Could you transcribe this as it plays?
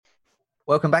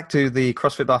Welcome back to the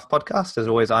CrossFit Podcast. As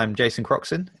always, I'm Jason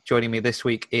Croxon. Joining me this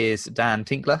week is Dan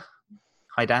Tinkler.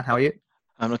 Hi, Dan. How are you?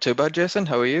 I'm not too bad, Jason.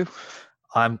 How are you?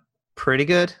 I'm pretty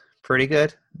good.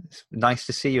 It's nice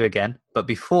to see you again. But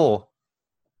before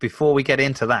we get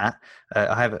into that,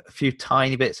 I have a few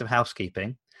tiny bits of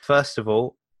housekeeping. First of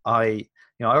all, I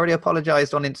already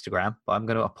apologized on Instagram, but I'm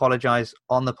going to apologize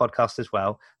on the podcast as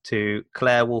well to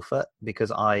Claire Wolfert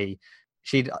because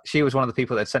she was one of the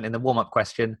people that sent in the warm-up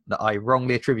question that I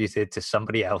wrongly attributed to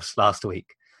somebody else last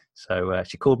week. So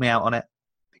she called me out on it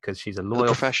because she's a loyal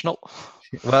professional.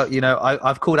 Well,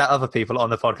 I've called out other people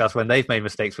on the podcast when they've made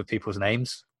mistakes with people's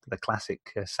names. The classic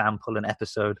sample and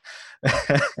episode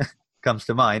comes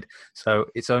to mind. So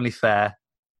it's only fair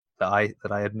that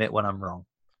I admit when I'm wrong.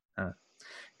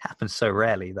 It happens so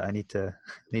rarely that I need to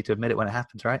admit it when it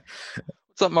happens, right?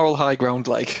 What's that moral high ground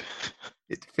like?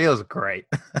 It feels great.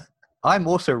 I'm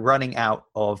also running out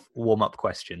of warm-up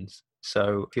questions.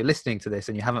 So if you're listening to this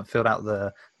and you haven't filled out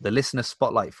the listener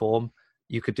spotlight form,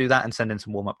 you could do that and send in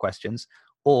some warm-up questions.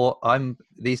 Or I'm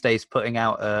these days putting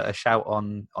out a shout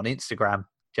on Instagram,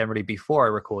 generally before I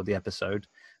record the episode,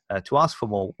 to ask for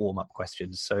more warm-up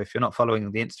questions. So if you're not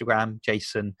following the Instagram,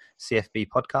 Jason CFB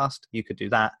Podcast, you could do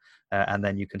that. And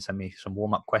then you can send me some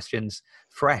warm-up questions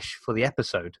fresh for the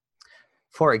episode.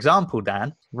 For example,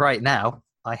 Dan, right now,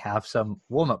 I have some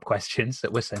warm-up questions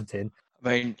that were sent in. I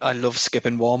mean, I love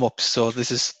skipping warm-ups, so this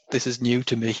is new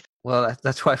to me. Well,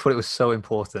 that's why I thought it was so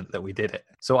important that we did it.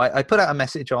 So I put out a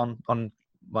message on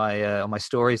my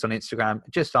stories on Instagram,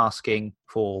 just asking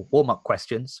for warm-up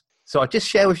questions. So I'll just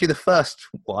share with you the first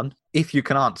one, if you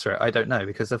can answer it. I don't know,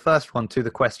 because the first one to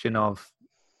the question of,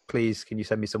 please, can you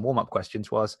send me some warm-up questions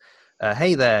was,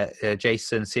 hey there,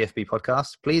 Jason, CFB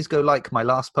Podcast. Please go like my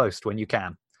last post when you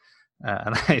can.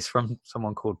 And it's from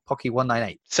someone called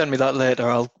Pocky198. Send me that later.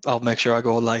 I'll make sure I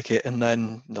go like it, and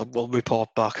then we'll report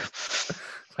back.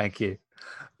 Thank you.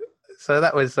 So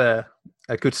that was a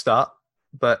good start.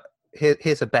 But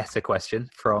here's a better question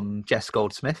from Jess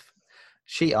Goldsmith.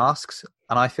 She asks,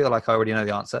 and I feel like I already know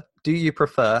the answer, do you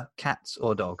prefer cats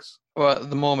or dogs? Well,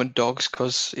 at the moment, dogs,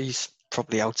 because he's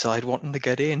probably outside wanting to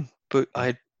get in. But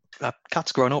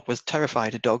cats growing up was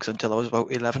terrified of dogs until I was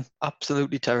about 11.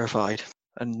 Absolutely terrified.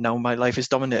 And now my life is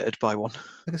dominated by one.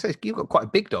 Like I say, you've got quite a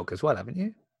big dog as well, haven't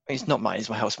you? He's not mine, he's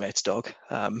my housemate's dog.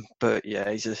 But yeah,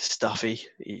 he's a staffy,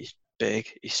 he's big,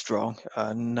 he's strong,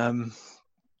 and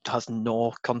has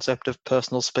no concept of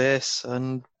personal space.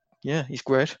 And yeah, he's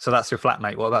great. So that's your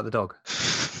flatmate. What about the dog?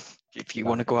 If you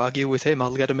want to go argue with him,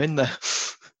 I'll get him in there.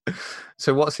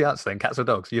 So what's the answer then? Cats or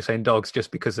dogs? You're saying dogs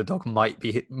just because the dog might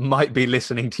be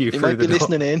listening to you through the door. He might be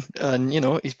listening in,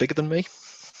 and he's bigger than me.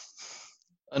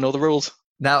 I know the rules.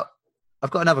 Now, I've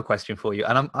got another question for you,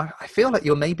 and I feel like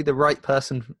you're maybe the right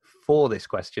person for this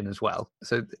question as well.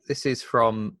 So this is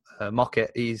from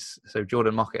Mockett.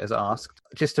 Jordan Mockett has asked,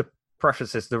 just to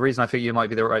preface this, the reason I think you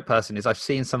might be the right person is I've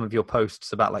seen some of your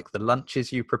posts about like the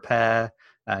lunches you prepare,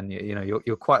 and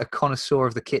you're quite a connoisseur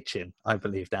of the kitchen, I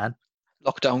believe, Dan.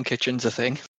 Lockdown kitchen's a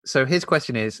thing. So his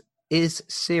question is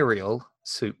cereal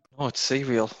soup? Oh, it's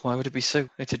cereal. Why would it be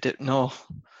soup? It's a dip.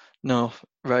 No,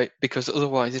 right, because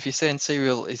otherwise, if you're saying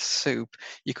cereal is soup,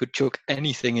 you could chuck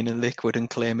anything in a liquid and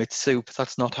claim it's soup.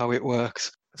 That's not how it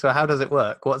works. So how does it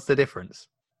work? What's the difference?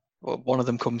 Well, one of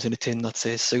them comes in a tin that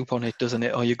says soup on it, doesn't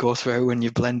it? Or you go through and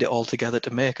you blend it all together to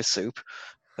make a soup.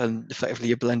 And effectively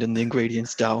you're blending the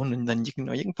ingredients down, and then you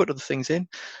can put other things in.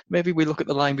 Maybe we look at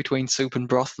the line between soup and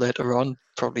broth later on,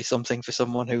 probably something for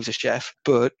someone who's a chef.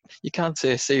 But you can't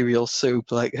say cereal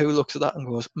soup. Like, who looks at that and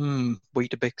goes,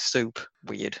 Weetabix soup?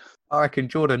 Weird. I reckon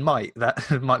Jordan might. That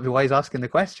might be why he's asking the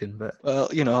question. But well,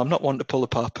 I'm not one to pull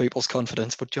apart people's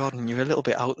confidence, but Jordan, you're a little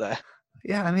bit out there.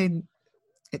 Yeah, I mean,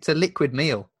 it's a liquid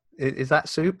meal. Is that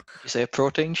soup? You say a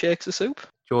protein shake's a soup?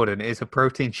 Jordan, is a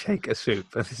protein shake a soup?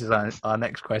 This is our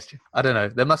next question. I don't know.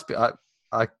 There must be.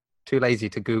 I'm too lazy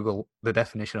to Google the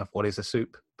definition of what is a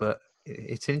soup, but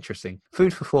it's interesting.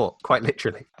 Food for thought, quite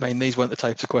literally. I mean, these weren't the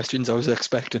types of questions I was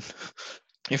expecting.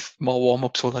 If more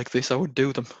warm-ups were like this, I would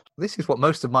do them. This is what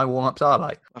most of my warm-ups are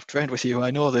like. I've trained with you,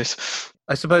 I know this.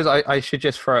 I suppose I should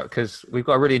just throw it, because we've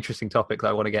got a really interesting topic that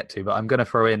I want to get to, but I'm going to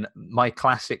throw in my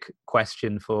classic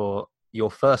question for your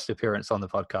first appearance on the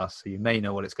podcast. So you may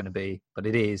know what it's going to be, but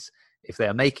it is, if they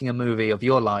are making a movie of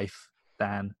your life,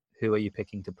 Dan, who are you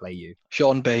picking to play you?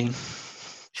 Sean Bean.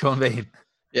 Sean Bean?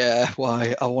 Yeah,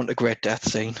 why? I want a great death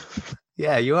scene.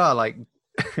 Yeah, you are like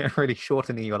really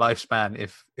shortening your lifespan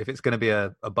if it's going to be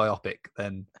a biopic,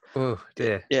 then oh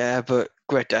dear. Yeah, but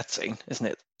great death scene, isn't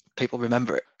it? People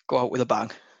remember it. Go out with a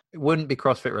bang. It wouldn't be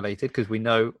CrossFit related, because we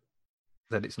know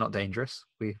that it's not dangerous.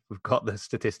 We've got the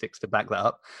statistics to back that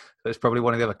up. So it's probably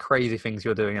one of the other crazy things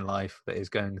you're doing in life that is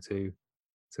going to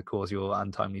cause your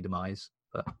untimely demise.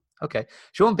 But okay,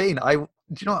 Sean Bean, do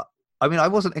you know what? I mean, I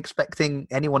wasn't expecting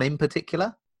anyone in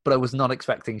particular, but I was not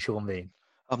expecting Sean Bean.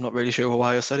 I'm not really sure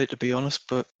why I said it, to be honest,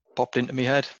 but popped into my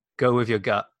head. Go with your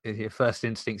gut. Your first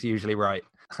instinct's usually right.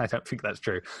 I don't think that's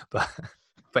true, but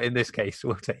in this case,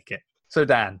 we'll take it. So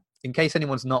Dan, in case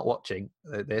anyone's not watching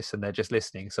this and they're just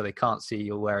listening, so they can't see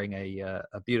you're wearing a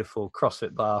beautiful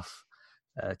CrossFit Bath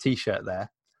t-shirt there,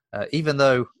 even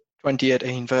though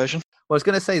 2018 version. Well, I was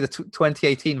going to say the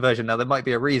 2018 version. Now, there might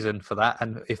be a reason for that.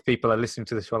 And if people are listening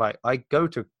to this, who are like, I go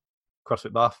to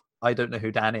CrossFit Bath, I don't know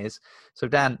who Dan is. So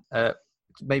Dan,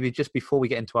 maybe just before we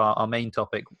get into our main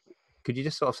topic, could you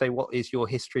just sort of say what is your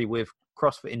history with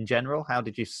CrossFit in general? How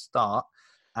did you start?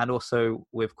 And also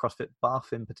with CrossFit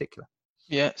Bath in particular?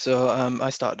 Yeah, so I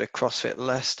started at CrossFit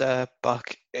Leicester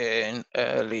back in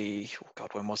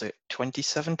when was it?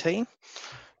 2017?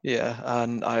 Yeah,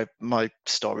 and my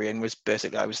story was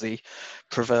basically I was the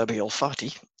proverbial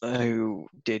fatty who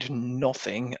did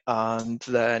nothing and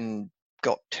then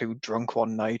got too drunk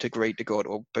one night, agreed to go to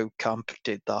a boot camp,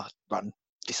 did that,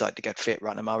 decided to get fit,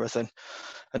 ran a marathon,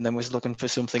 and then was looking for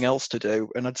something else to do.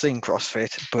 And I'd seen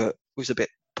CrossFit, but was a bit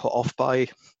put off by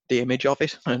the image of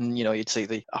it. And, you'd see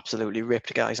the absolutely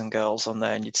ripped guys and girls on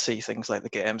there, and you'd see things like the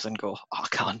games and go, I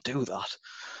can't do that.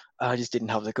 I just didn't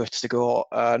have the guts to go.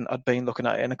 And I'd been looking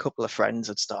at it, and a couple of friends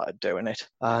had started doing it.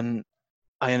 And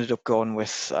I ended up going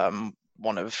with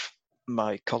one of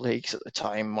my colleagues at the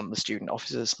time, one of the student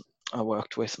officers I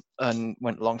worked with, and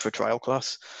went along for a trial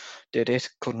class. Did it,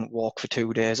 couldn't walk for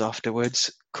 2 days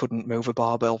afterwards, couldn't move a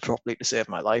barbell properly to save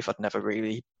my life. I'd never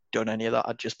really done any of that.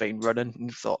 I'd just been running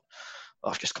and thought,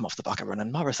 I've just come off the back of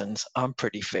running marathons. I'm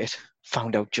pretty fit.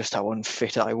 Found out just how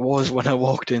unfit I was when I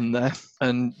walked in there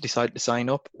and decided to sign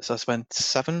up. So I spent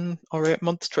 7 or 8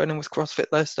 months training with CrossFit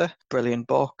Leicester. Brilliant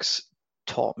box.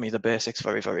 Taught me the basics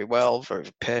very, very well. Very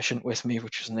patient with me,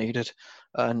 which was needed.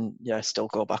 And yeah, I still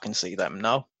go back and see them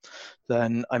now.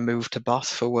 Then I moved to Bath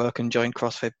for work and joined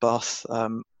CrossFit Bath.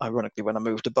 Ironically, when I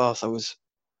moved to Bath, I was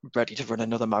ready to run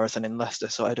another marathon in Leicester.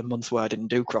 So I had a month where I didn't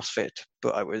do CrossFit,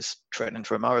 but I was training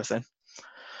for a marathon.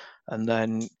 And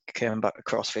then came back to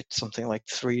CrossFit something like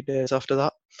 3 days after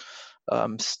that.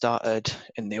 Started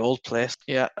in the old place,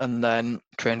 yeah, and then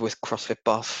trained with CrossFit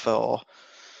Bath for,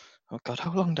 oh God,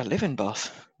 how long did I live in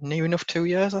Bath? Near enough 2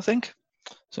 years, I think.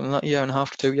 Something like 1.5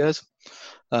 to 2 years.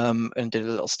 And did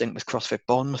a little stint with CrossFit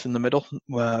Bournemouth in the middle,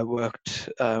 where I worked,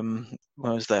 when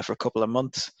I was there for a couple of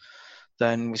months.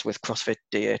 Then was with CrossFit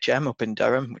DHM up in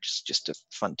Durham, which is just a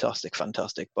fantastic,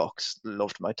 fantastic box.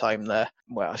 Loved my time there,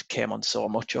 where I came on so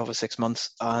much over 6 months.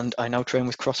 And I now train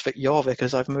with CrossFit York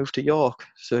because I've moved to York.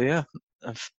 So yeah,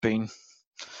 I've been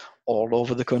all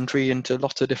over the country into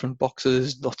lots of different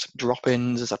boxes, lots of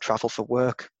drop-ins as I travel for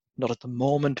work. Not at the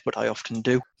moment, but I often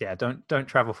do. Yeah, don't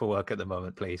travel for work at the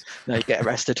moment, please. No, you get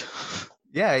arrested.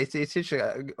 Yeah, it's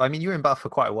interesting. I mean, you were in Bath for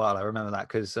quite a while. I remember that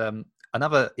because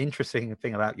another interesting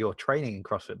thing about your training in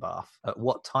CrossFit Bath, at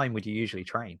what time would you usually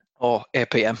train? 8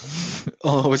 p.m.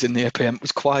 I was in the 8 p.m. It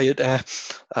was quiet there.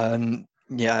 And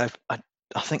yeah,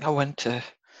 I think I went to,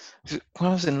 when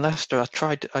I was in Leicester,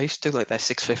 I used to do like their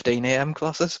 6:15 a.m.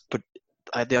 classes, but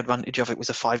I had the advantage of it was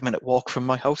a 5-minute walk from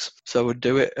my house. So I would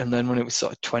do it. And then when it was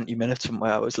sort of 20 minutes from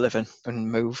where I was living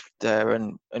and moved there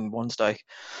and Wednesday,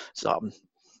 so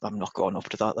I'm not going up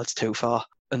to that. That's too far.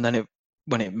 And then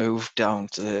when it moved down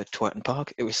to the Twerton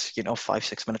Park, it was,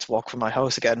 5-6 minutes walk from my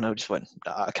house again. And I just went,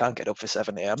 I can't get up for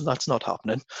 7 a.m. That's not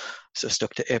happening. So I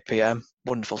stuck to 8 p.m.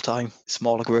 Wonderful time.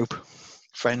 Smaller group.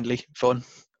 Friendly, fun.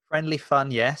 Friendly,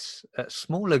 fun, yes.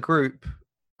 Smaller group.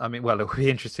 I mean, well, it'll be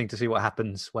interesting to see what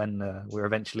happens when we're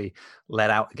eventually let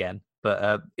out again.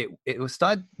 But it was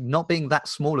started not being that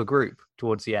small a group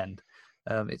towards the end.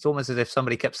 It's almost as if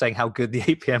somebody kept saying how good the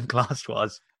 8 p.m. class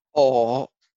was. Or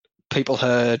people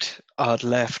heard I'd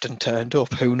left and turned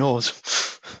up. Who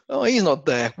knows? Oh, he's not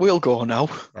there. We'll go now.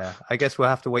 Yeah, I guess we'll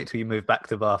have to wait till you move back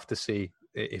to Bath to see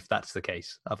if that's the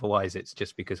case. Otherwise, it's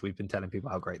just because we've been telling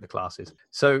people how great the class is.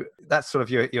 So that's sort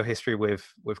of your history with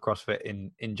CrossFit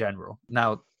in general.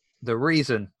 Now, the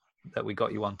reason that we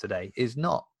got you on today is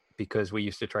not because we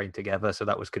used to train together, so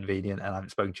that was convenient, and I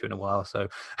haven't spoken to you in a while, so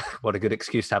what a good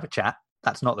excuse to have a chat.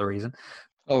 That's not the reason.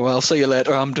 Oh, well, see you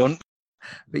later. I'm done.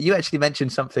 But you actually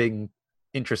mentioned something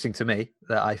interesting to me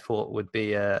that I thought would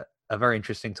be a very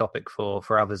interesting topic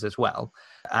for others as well.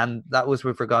 And that was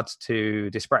with regards to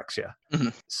dyspraxia. Mm-hmm.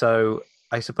 So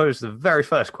I suppose the very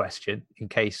first question, in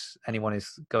case anyone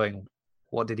is going,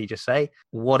 What did he just say?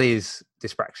 What is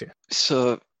dyspraxia?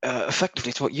 So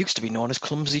effectively, it's what used to be known as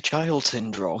clumsy child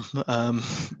syndrome,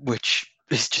 which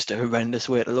is just a horrendous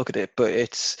way to look at it. But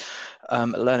it's a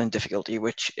learning difficulty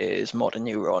which is motor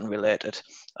neuron related,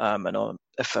 and it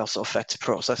also affects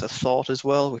process of thought as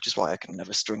well, which is why I can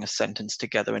never string a sentence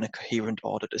together in a coherent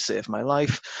order to save my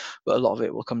life. But a lot of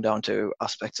it will come down to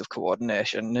aspects of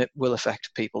coordination. It will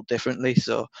affect people differently.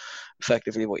 So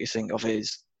effectively, what you think of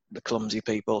is the clumsy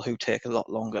people who take a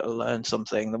lot longer to learn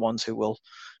something, the ones who will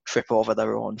trip over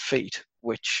their own feet,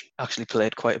 which actually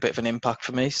played quite a bit of an impact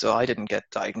for me. So I didn't get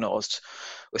diagnosed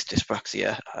with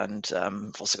dyspraxia, and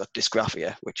I've also got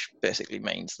dysgraphia, which basically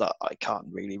means that I can't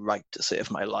really write to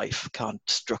save my life, can't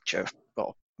structure,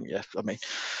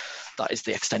 that is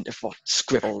the extent of what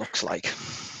scribble looks like.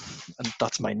 And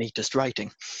that's my neatest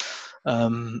writing.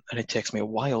 And it takes me a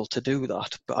while to do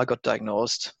that, but I got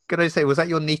diagnosed. Could I say, was that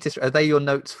your neatest? Are they your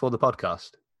notes for the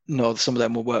podcast? No, some of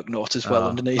them were work notes as well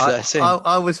underneath there.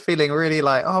 I was feeling really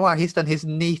like, oh wow, he's done his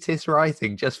neatest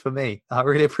writing just for me. I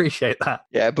really appreciate that.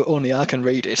 Yeah, but only I can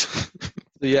read it.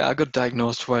 Yeah, I got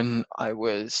diagnosed when I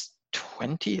was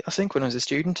 20, I think, when I was a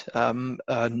student.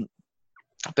 And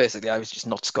basically, I was just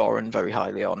not scoring very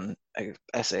highly on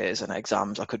essays and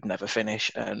exams. I could never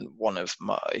finish. And one of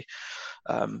my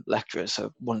lecturers,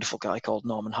 a wonderful guy called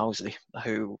Norman Housley,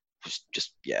 who was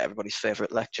just everybody's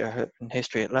favourite lecturer in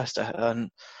history at Leicester,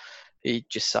 and he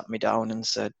just sat me down and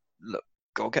said, "Look,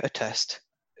 go get a test.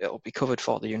 It'll be covered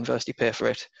for. The university pay for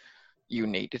it. You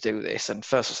need to do this." And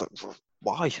first I was like, well,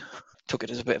 why? Took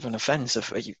it as a bit of an offence of,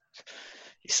 he's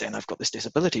saying I've got this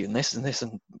disability and this and this,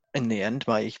 and in the end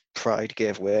my pride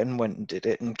gave way and went and did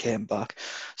it and came back.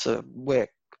 So work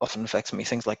often affects me,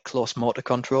 things like close motor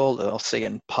control, or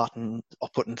seeing patterns, or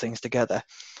putting things together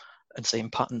and seeing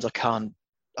patterns.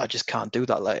 I just can't do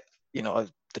that. Like,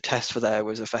 the test for there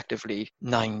was effectively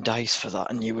 9 dice for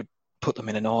that, and you would put them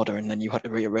in an order and then you had to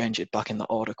rearrange it back in the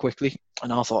order quickly.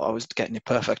 And I thought I was getting it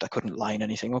perfect. I couldn't line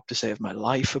anything up to save my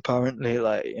life, apparently.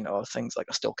 Like, things like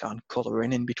I still can't colour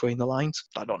in between the lines.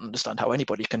 I don't understand how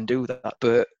anybody can do that.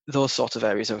 But those sorts of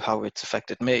areas of how it's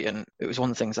affected me, and it was one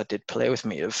of the things that did play with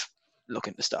me of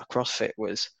looking to start CrossFit,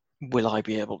 was, will I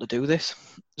be able to do this?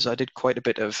 So I did quite a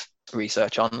bit of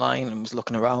research online and was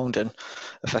looking around and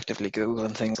effectively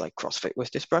Googling things like CrossFit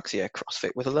with dyspraxia,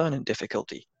 CrossFit with a learning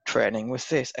difficulty, training with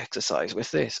this, exercise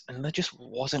with this, and there just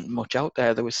wasn't much out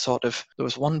there. There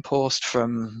was one post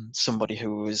from somebody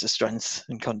who was a strength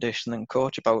and conditioning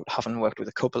coach about having worked with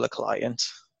a couple of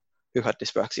clients who had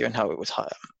dyspraxia and how it was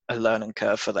a learning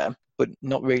curve for them, but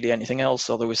not really anything else.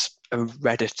 So there was a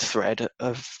Reddit thread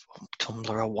of Tumblr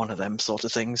or one of them sort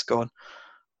of things going,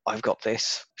 I've got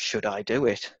this, should I do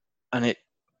it? And it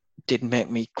did make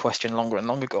me question longer and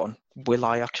longer going, will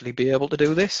I actually be able to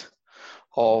do this?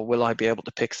 Or will I be able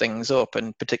to pick things up?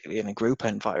 And particularly in a group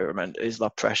environment, is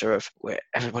that pressure of where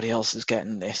everybody else is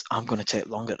getting this, I'm going to take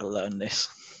longer to learn this.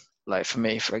 Like for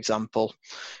me, for example,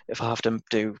 if I have to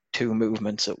do 2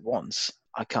 movements at once,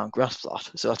 I can't grasp that.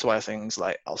 So that's why things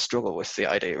like I'll struggle with the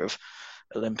idea of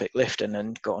Olympic lifting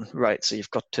and going, right, so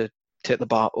you've got to take the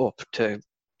bar up to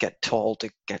get tall to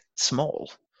get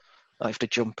small. I have to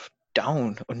jump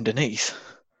down underneath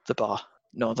the bar.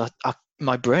 No,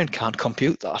 my brain can't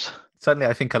compute that. Certainly,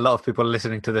 I think a lot of people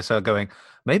listening to this are going,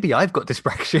 maybe I've got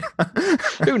dyspraxia.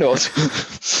 Who knows?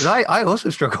 I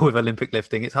also struggle with Olympic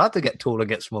lifting. It's hard to get tall and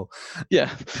get small. Yeah,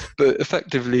 but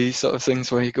effectively sort of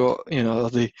things where you go,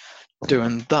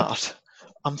 doing that,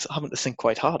 I'm having to think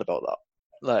quite hard about that.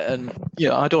 Like, and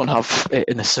I don't have it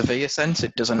in a severe sense.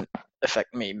 It doesn't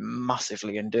affect me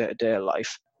massively in day-to-day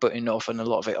life, but enough, and a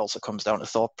lot of it also comes down to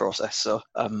thought process. So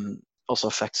also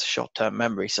affects short-term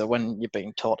memory. So when you're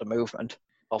being taught a movement,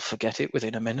 I'll forget it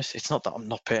within a minute. It's not that I'm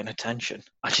not paying attention.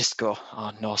 I just go,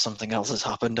 oh no, something else has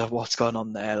happened. What's going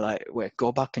on there? Like, wait,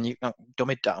 go back and you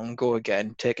dumb it down, go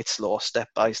again, take it slow, step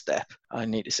by step. I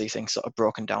need to see things sort of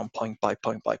broken down point by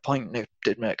point by point. And it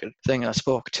did make a thing. I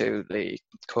spoke to the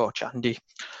coach, Andy,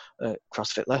 at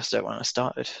CrossFit Leicester when I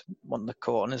started, one of the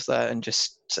corners there, and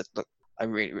just said, look, I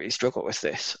really, really struggle with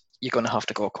this. You're going to have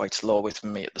to go quite slow with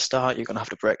me at the start. You're going to have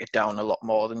to break it down a lot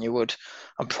more than you would.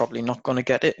 I'm probably not going to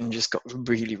get it, and just got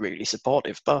really, really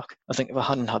supportive back. I think if I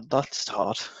hadn't had that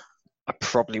start, I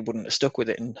probably wouldn't have stuck with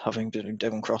it, and having been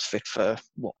doing CrossFit for,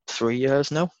 3 years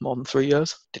now? More than 3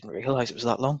 years? Didn't realise it was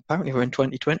that long. Apparently we're in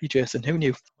 2020, Jason. Who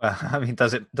knew? Well, I mean,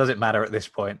 does it matter at this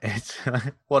point? It's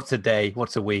what's a day,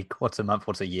 what's a week, what's a month,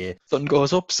 what's a year? Sun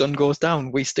goes up, sun goes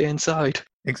down. We stay inside.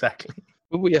 Exactly.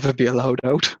 Will we ever be allowed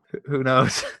out? Who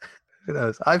knows? Who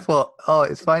knows? I thought,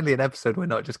 it's finally an episode we're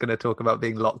not just going to talk about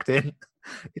being locked in.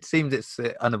 It seems it's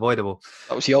unavoidable.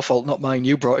 That was your fault, not mine.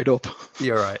 You brought it up.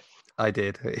 You're right. I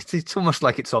did. It's almost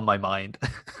like it's on my mind.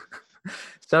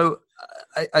 So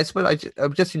I suppose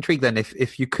I'm just intrigued then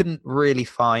if you couldn't really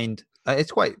find,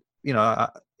 it's quite,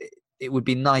 it would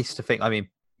be nice to think, I mean,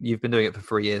 you've been doing it for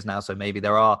 3 years now, so maybe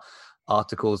there are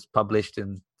articles published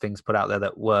and things put out there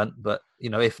that weren't, but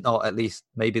if not, at least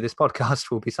maybe this podcast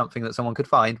will be something that someone could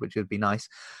find, which would be nice.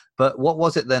 But what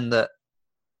was it then that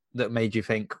made you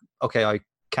think, okay, I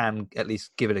can at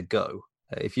least give it a go?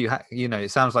 If you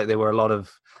it sounds like there were a lot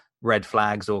of red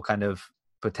flags or kind of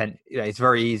potential. It's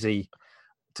very easy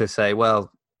to say,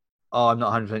 well, I'm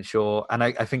not 100% sure. And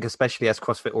I think especially as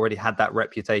CrossFit already had that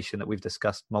reputation that we've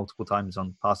discussed multiple times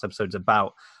on past episodes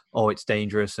about, it's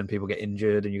dangerous and people get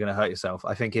injured and you're going to hurt yourself.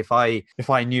 I think if I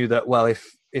knew that, well,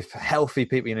 if healthy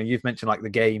people, you've mentioned like the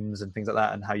games and things like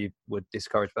that and how you would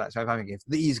discourage that. So I think if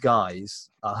these guys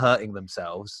are hurting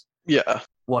themselves,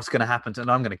 what's going to happen to,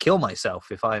 and I'm going to kill myself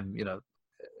if I'm,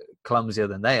 clumsier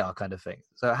than they are, kind of thing.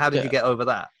 So how did you get over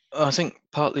that? I think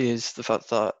partly is the fact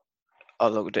that I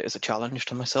looked at it as a challenge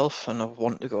to myself, and I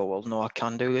want to go, well, no, I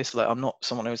can do this. Like, I'm not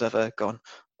someone who's ever gone,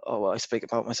 oh, well, I speak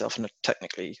about myself, and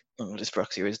technically,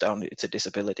 dyspraxia is down, it's a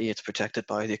disability, it's protected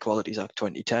by the Equalities Act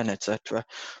 2010, etc.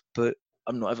 But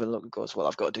I'm not ever looking, goes, well,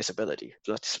 I've got a disability.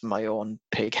 That's my own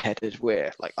pig-headed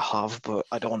way. Like, I have, but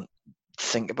I don't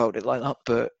think about it like that.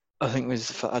 But I think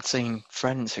I'd seen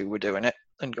friends who were doing it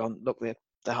and gone, look,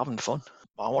 they're having fun.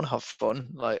 I want to have fun.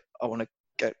 Like, I want to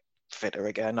get fitter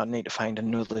again. I need to find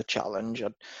another challenge.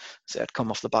 I'd come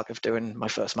off the back of doing my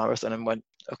first marathon and went,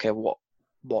 okay, what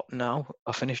now?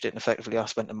 I finished it, and effectively I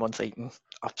spent a month eating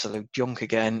absolute junk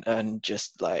again and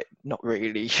just like not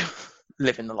really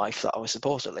living the life that I was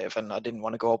supposed to live. And I didn't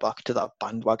want to go back to that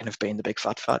bandwagon of being the big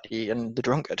fat fatty and the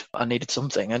drunkard. I needed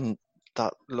something, and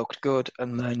that looked good.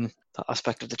 And then that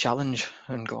aspect of the challenge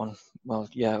and going, well,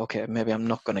 yeah, okay, maybe I'm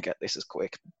not going to get this as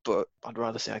quick, but I'd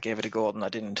rather say I gave it a go than I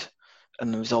didn't.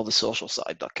 And there was all the social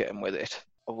side that came with it.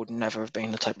 I would never have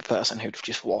been the type of person who'd have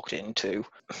just walked into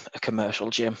a commercial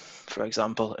gym, for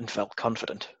example, and felt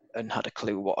confident and had a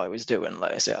clue what I was doing.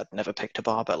 Like I say, I'd never picked a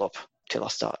barbell up till I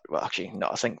started. Well, actually, no,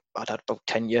 I think I'd had about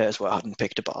 10 years where I hadn't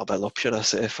picked a barbell up, should I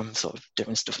say, from sort of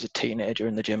doing stuff as a teenager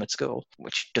in the gym at school,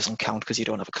 which doesn't count because you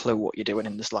don't have a clue what you're doing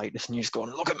in the slightest, and you're just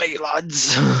going, look at me,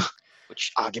 lads.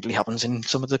 Which arguably happens in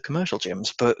some of the commercial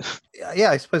gyms. But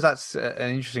yeah, I suppose that's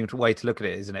an interesting way to look at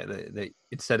it, isn't it? That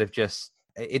instead of just,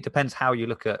 it depends how you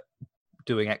look at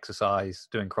doing exercise,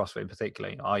 doing CrossFit in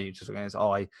particular. Are you just going,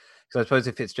 because I suppose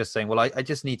if it's just saying, well, I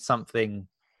just need something,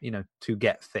 to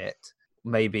get fit,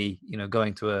 maybe,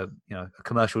 going to a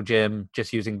commercial gym,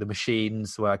 just using the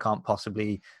machines where I can't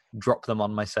possibly drop them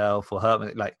on myself or hurt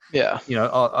me, like,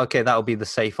 okay, that'll be the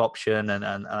safe option,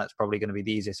 and that's probably going to be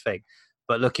the easiest thing.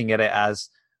 But looking at it as,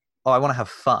 I want to have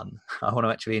fun. I want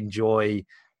to actually enjoy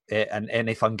it. And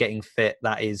if I'm getting fit,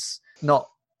 that is not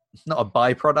a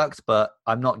byproduct, but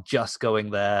I'm not just going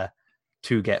there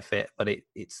to get fit, but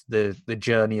it's the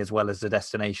journey as well as the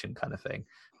destination kind of thing.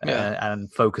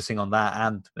 And focusing on that.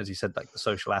 And as you said, like the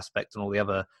social aspect and all the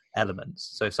other elements.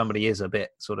 So if somebody is a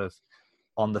bit sort of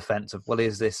on the fence of, well,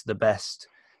 is this the best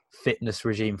fitness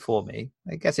regime for me?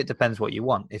 I guess it depends what you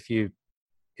want. If you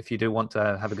do want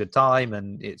to have a good time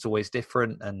and it's always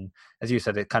different, and as you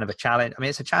said, it's kind of a challenge. I mean,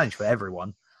 it's a challenge for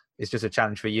everyone. It's just a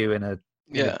challenge for you in a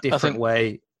different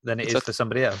way than it is for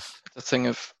somebody else. The thing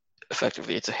of,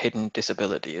 effectively, it's a hidden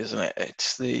disability, isn't it?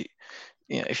 It's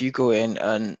if you go in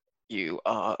and you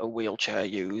are a wheelchair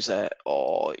user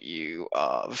or you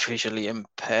are visually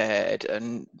impaired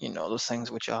and, those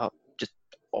things which are just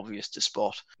obvious to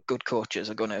spot, good coaches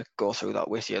are going to go through that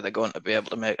with you. They're going to be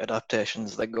able to make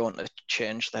adaptations. They're going to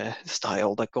change their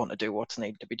style. They're going to do what's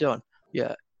needed to be done.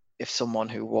 Yeah. If someone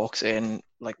who walks in,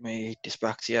 like me,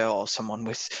 dyspraxia, or someone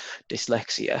with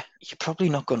dyslexia, you're probably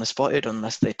not going to spot it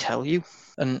unless they tell you.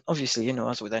 And obviously,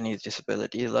 as with any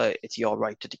disability, like, it's your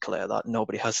right to declare that.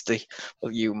 Nobody has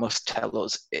well, you must tell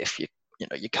us if you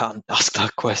can't ask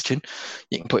that question.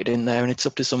 You can put it in there, and it's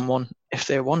up to someone if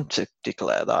they want to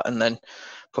declare that and then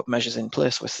put measures in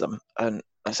place with them. And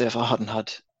I say, if I hadn't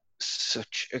had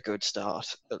such a good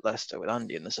start at Leicester with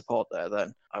Andy and the support there,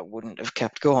 then I wouldn't have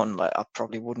kept going. Like, I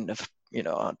probably wouldn't have,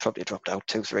 I'd probably dropped out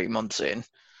 2-3 months in,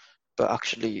 but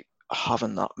actually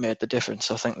having that made the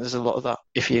difference. I think there's a lot of that.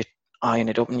 If you're eyeing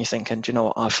it up and you're thinking, do you know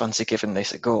what, I fancy giving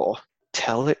this a go,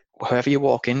 tell it whoever you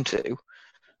walk into,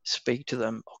 speak to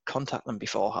them or contact them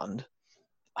beforehand,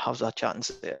 have that chat and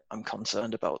say, I'm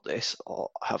concerned about this, or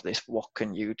I have this, what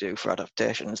can you do for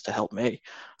adaptations to help me?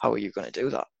 How are you going to do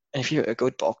that? And if you're a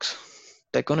good box,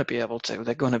 they're going to be able to.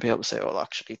 They're going to be able to say, well,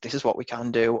 actually, this is what we can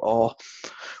do, or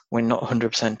we're not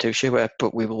 100% too sure,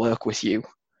 but we will work with you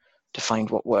to find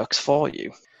what works for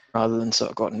you. rather than sort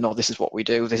of going, no, this is what we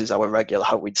do, this is our regular,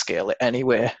 how we'd scale it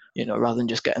anyway, rather than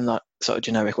just getting that sort of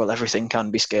generic, well, everything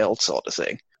can be scaled sort of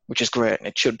thing, which is great and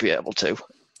it should be able to,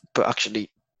 but actually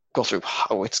go through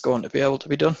how it's going to be able to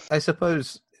be done. I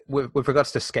suppose with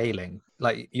regards to scaling,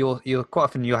 like you're quite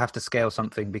often you'll have to scale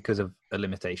something because of a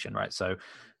limitation, right? So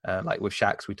like with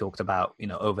Shaq's, we talked about,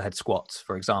 overhead squats,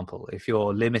 for example. If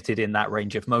you're limited in that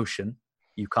range of motion,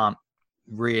 you can't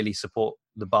really support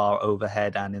the bar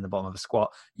overhead and in the bottom of a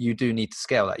squat. You do need to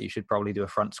scale that. You should probably do a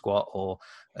front squat, or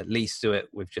at least do it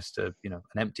with just an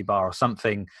empty bar or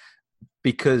something,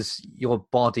 because your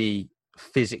body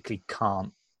physically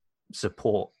can't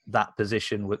support that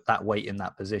position with that weight in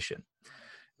that position.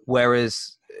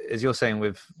 Whereas, as you're saying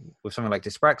with something like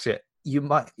dyspraxia, you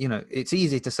might, it's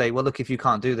easy to say, well, look, if you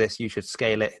can't do this, you should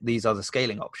scale it. These are the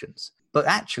scaling options. But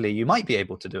actually, you might be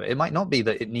able to do it. It might not be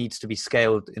that it needs to be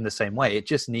scaled in the same way. It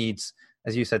just needs,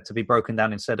 as you said, to be broken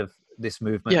down. Instead of this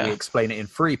movement, we explain it in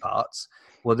 3 parts.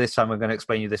 Well, this time we're going to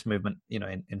explain you this movement,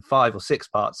 in 5 or 6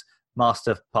 parts.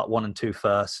 Master part 1 and 2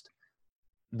 first,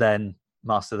 then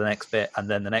master the next bit, and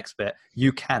then the next bit.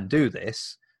 You can do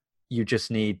this. You just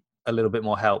need a little bit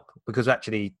more help, because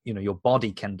actually, your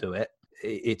body can do it.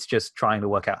 It's just trying to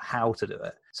work out how to do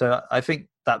it. So I think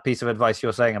that piece of advice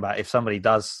you're saying about if somebody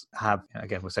does have,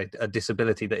 again, we'll say a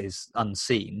disability that is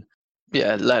unseen.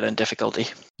 Yeah, learning difficulty.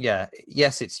 Yeah.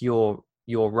 Yes, it's your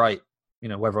right,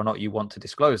 whether or not you want to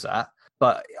disclose that.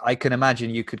 But I can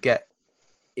imagine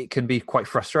it can be quite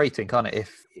frustrating, can't it?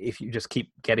 If you just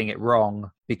keep getting it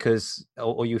wrong because,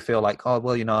 or you feel like, oh,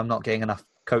 well, I'm not getting enough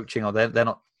coaching, or they're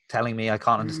not telling me, I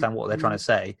can't understand what they're trying to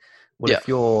say. Well, if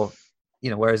you're,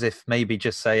 whereas if maybe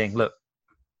just saying, look,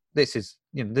 this is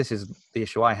the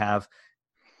issue I have,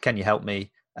 can you help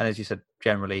me? And as you said,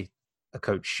 generally a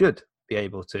coach should be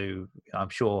able to, I'm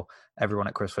sure everyone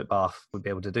at CrossFit Bath would be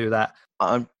able to do that.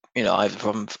 I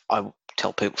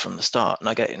tell people from the start, and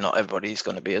I get not everybody's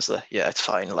going to be it's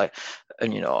fine. And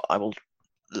I will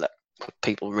let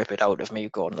people rip it out of me,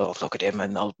 going, oh, look at him,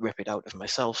 and I'll rip it out of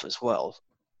myself as well.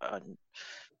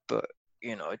 But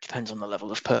it depends on the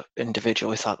level of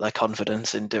individual with that, their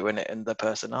confidence in doing it and their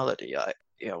personality.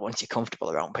 Once you're comfortable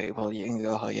around people, you can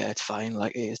go, oh yeah, it's fine.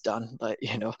 Like, it is done.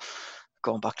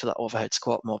 Going back to that overhead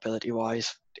squat, mobility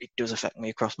wise, it does affect me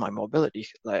across my mobility.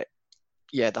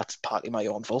 That's partly my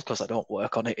own fault because I don't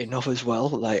work on it enough as well,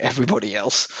 like everybody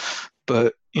else.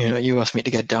 But, you ask me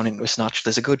to get down into a snatch,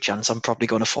 there's a good chance I'm probably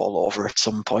going to fall over at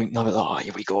some point. And I'll be like, oh,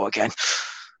 here we go again.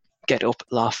 Get up,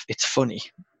 laugh, it's funny.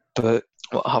 But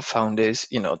what I've found is,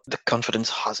 the confidence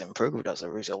has improved as a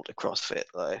result of CrossFit.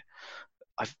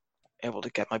 I've able to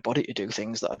get my body to do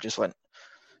things that I just went,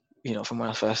 from when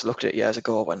I first looked at it years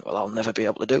ago, I went, well, I'll never be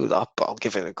able to do that, but I'll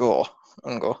give it a go.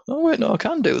 And go, oh, wait, no, I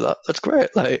can do that. That's great.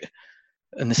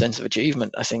 In the sense of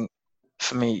achievement, I think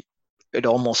for me, it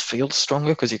almost feels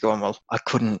stronger because you're going, well, I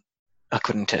couldn't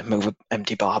move an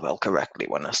empty barbell correctly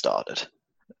when I started.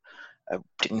 I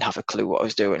didn't have a clue what I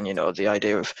was doing. The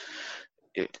idea of,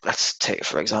 let's take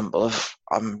for example, if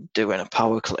I'm doing a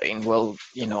power clean, well,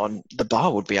 the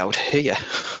bar would be out here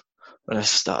when I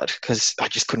started because I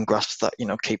just couldn't grasp that,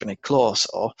 keeping it close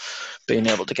or being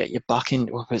able to get you back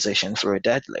into a position for a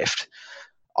deadlift.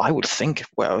 I would think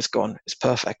where I was going is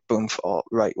perfect. Boom,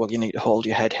 right, well, you need to hold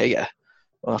your head here.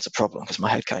 Well, that's a problem because my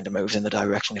head kind of moves in the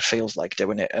direction it feels like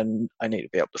doing it, and I need to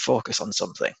be able to focus on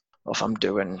something. Or if I'm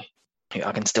doing,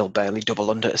 I can still barely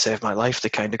double under to save my life. They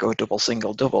kind of go double,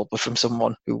 single, double. But from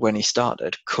someone who, when he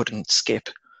started, couldn't skip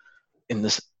in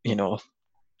this,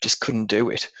 just couldn't do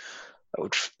it, I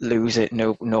would lose it,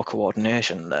 no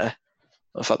coordination there.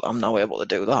 In fact, I'm now able to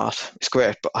do that. It's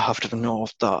great, but I have to know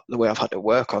that the way I've had to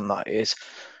work on that is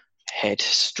head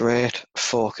straight,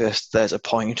 focused. There's a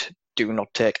point. Do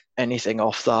not take anything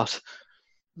off that.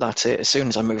 That's it. As soon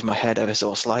as I move my head ever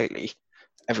so slightly,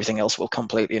 everything else will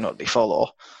completely and utterly follow.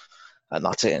 And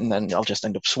that's it. And then I'll just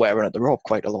end up swearing at the rope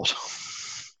quite a lot.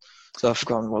 So I've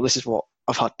gone, well, this is what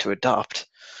I've had to adapt.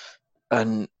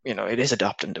 And, it is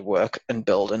adapting to work and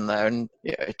building there. And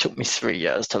it took me 3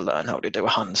 years to learn how to do a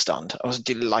handstand. I was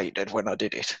delighted when I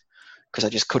did it because I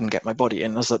just couldn't get my body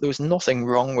in. I was like, there was nothing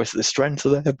wrong with the strength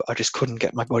there, but I just couldn't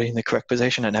get my body in the correct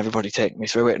position, and everybody taking me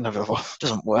through it. And I go, well, it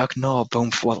doesn't work. No, boom,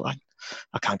 well,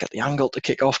 I can't get the angle to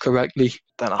kick off correctly.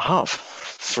 Then I have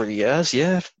 3 years.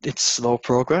 Yeah, it's slow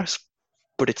progress,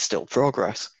 but it's still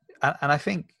progress. And I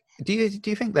think, do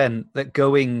you think then that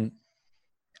going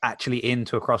actually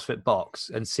into a CrossFit box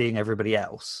and seeing everybody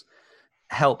else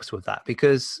helps with that?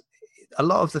 Because a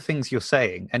lot of the things you're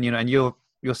saying, and you're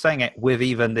saying it with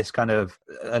even this kind of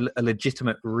a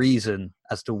legitimate reason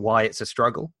as to why it's a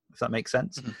struggle, if that makes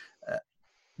sense. Mm-hmm.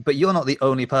 But you're not the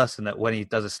only person that when he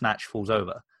does a snatch falls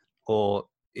over. or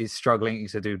is struggling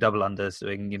to do double unders,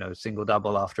 doing, single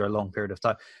double after a long period of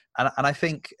time. And I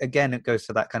think, again, it goes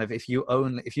to that kind of, if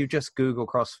you just Google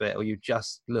CrossFit, or you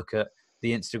just look at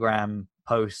the Instagram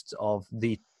posts of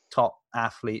the top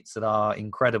athletes that are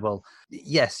incredible,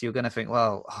 yes, you're going to think,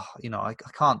 well, I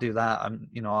can't do that.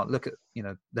 I'll look at,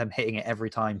 them hitting it every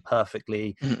time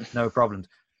perfectly, no problems.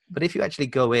 But if you actually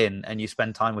go in and you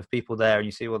spend time with people there, and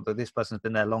you see, well, this person's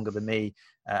been there longer than me,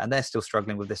 and they're still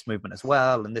struggling with this movement as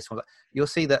well, and this one, you'll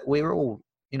see that we're all,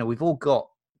 we've all got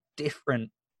different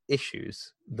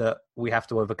issues that we have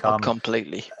to overcome.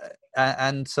 Completely.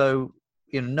 And so,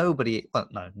 nobody, well,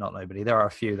 no, not nobody. There are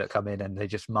a few that come in and they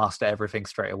just master everything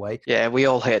straight away. Yeah, we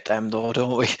all hate them though,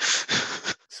 don't we?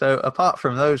 So apart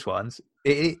from those ones,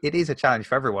 it is a challenge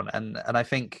for everyone. And I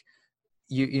think,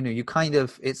 you kind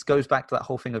of, it goes back to that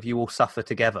whole thing of you all suffer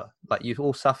together. Like, you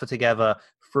all suffer together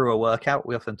through a workout.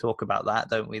 We often talk about that,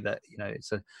 don't we? That,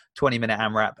 it's a 20-minute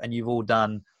AMRAP and you've all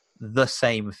done the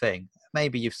same thing.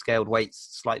 Maybe you've scaled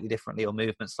weights slightly differently or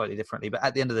movements slightly differently, but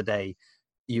at the end of the day,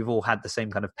 you've all had the same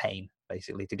kind of pain,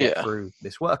 basically, to get through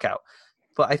this workout.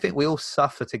 But I think we all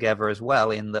suffer together as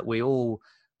well, in that we all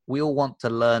want to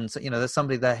learn. So, there's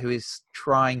somebody there who is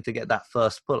trying to get that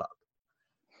first pull-up,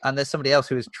 and there's somebody else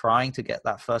who is trying to get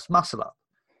that first muscle up,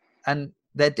 and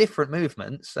they're different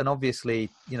movements. And obviously,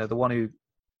 the one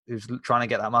who's trying to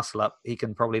get that muscle up, he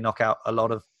can probably knock out a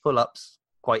lot of pull-ups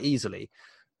quite easily.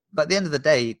 But at the end of the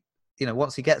day,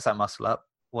 once he gets that muscle up,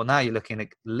 well, now you're looking at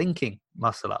linking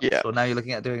muscle ups, or now you're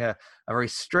looking at doing a very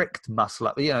strict muscle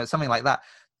up, something like that.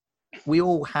 We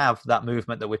all have that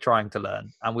movement that we're trying to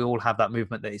learn, and we all have that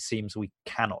movement that it seems we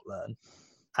cannot learn.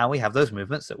 And we have those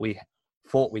movements that we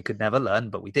thought we could never learn,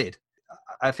 but we did.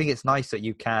 I think it's nice that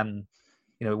you can,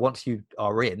 once you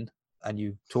are in and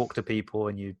you talk to people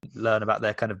and you learn about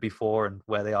their kind of before and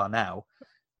where they are now,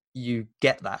 you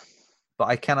get that. But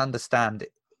I can understand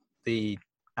the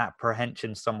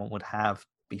apprehension someone would have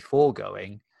before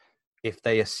going, if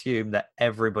they assume that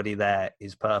everybody there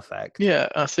is perfect. Yeah,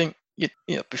 I think,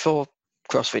 before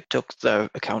CrossFit took their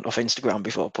account off Instagram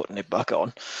before putting it back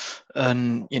on,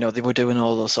 and, they were doing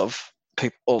all those sort of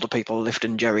older people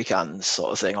lifting jerry cans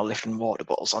sort of thing, or lifting water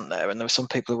bottles on there, and there were some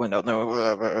people who went out, no,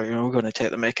 we're going to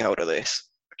take the mick out of this.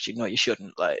 Actually, no, you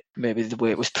shouldn't. Like, maybe the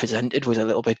way it was presented was a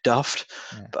little bit daft,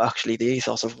 but actually the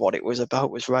ethos of what it was about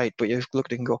was right. But you look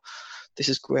at it and go, this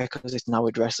is great because it's now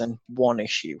addressing one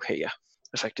issue here,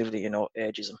 effectively,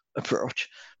 ageism approach.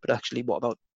 But actually, what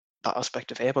about that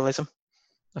aspect of ableism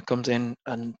that comes in?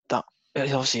 And that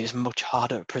it obviously is much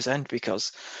harder to present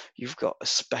because you've got a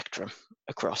spectrum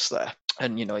across there.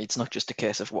 And, it's not just a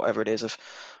case of whatever it is of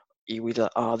you either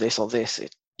are this or this.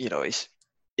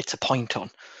 It's a point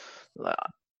on. Like,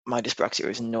 my dyspraxia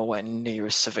is nowhere near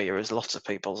as severe as lots of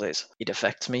people's is. It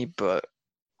affects me, but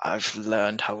I've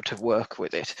learned how to work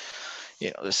with it.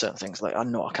 There's certain things like, I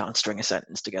know I can't string a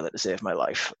sentence together to save my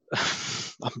life.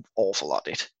 I'm awful at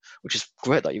it, which is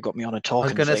great that you got me on a talking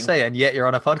thing. I was going to say, and yet you're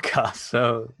on a podcast,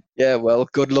 so... Yeah, well,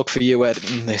 good luck for you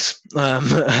editing this.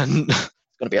 And it's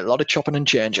going to be a lot of chopping and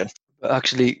changing. But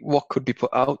actually, what could be put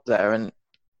out there, and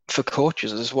for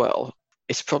coaches as well,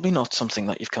 it's probably not something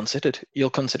that you've considered.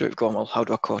 You'll consider it going, well, how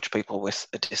do I coach people with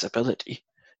a disability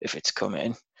if it's come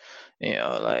in?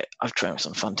 Like, I've trained with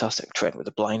some fantastic, trained with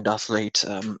a blind athlete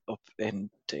up in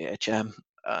DHM,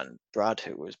 and Brad,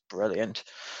 who was brilliant,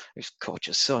 who's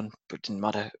coach's son, but it didn't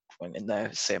matter, went in there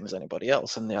same as anybody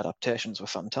else, and the adaptations were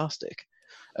fantastic.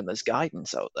 And there's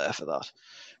guidance out there for that,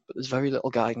 but there's very little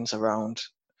guidance around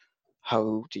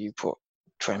how do you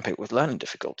train people with learning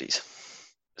difficulties.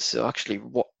 So actually,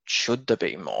 what should there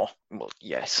be more? Well,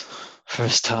 yes, for a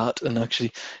start. And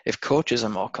actually, if coaches are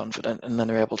more confident and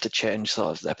then are able to change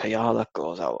sort of their PR that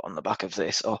goes out on the back of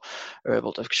this, or are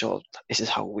able to show this is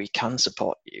how we can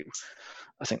support you,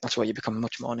 I think that's where you become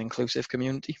much more an inclusive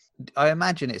community. I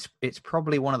imagine it's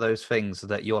probably one of those things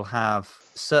that you'll have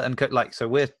certain so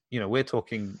we're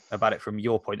talking about it from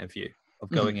your point of view of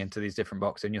going into these different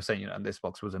boxes, and you're saying, this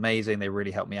box was amazing, they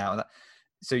really helped me out with that.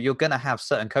 So you're going to have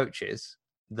certain coaches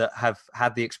that have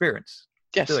had the experience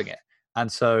doing it.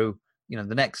 And so,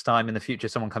 the next time in the future,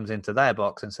 someone comes into their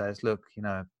box and says, look,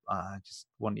 I just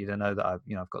want you to know that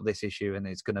I've got this issue, and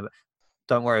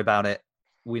don't worry about it.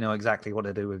 We know exactly what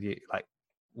to do with you. Like,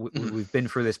 we've been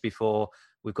through this before.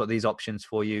 We've got these options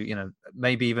for you.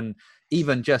 Maybe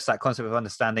even just that concept of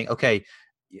understanding, okay,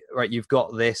 right, you've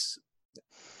got this.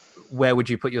 Where would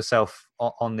you put yourself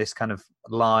on this kind of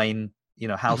line?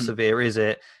 How severe is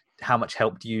it? How much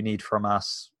help do you need from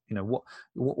us?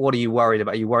 What are you worried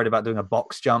about? Are you worried about doing a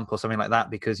box jump or something like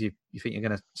that because you think you're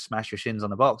going to smash your shins on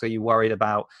the box? Are you worried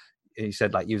about you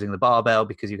said like using the barbell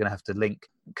because you're going to have to link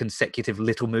consecutive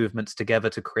little movements together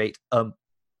to create a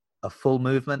full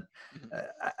movement.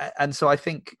 And so I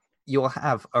think you'll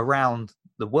have around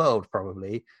the world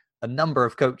probably a number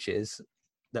of coaches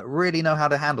that really know how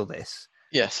to handle this.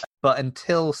 Yes. But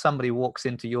until somebody walks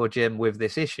into your gym with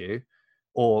this issue,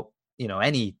 or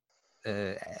any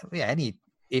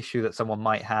issue that someone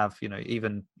might have,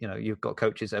 even you've got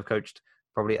coaches that have coached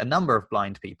probably a number of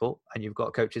blind people, and you've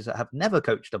got coaches that have never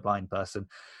coached a blind person.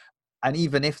 And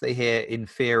even if they hear in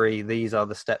theory, these are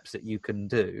the steps that you can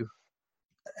do,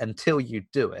 until you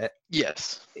do it,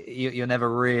 yes, you're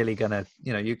never really gonna,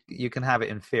 you can have it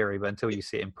in theory, but until you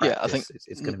see it in practice, I think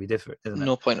it's going to be different, isn't it?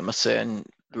 No point in us saying,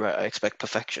 right, I expect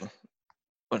perfection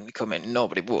when you come in.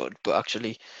 Nobody would, but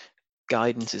actually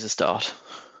guidance is a start.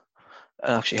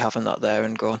 And actually having that there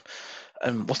and going,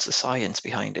 and what's the science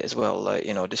behind it as well? Like,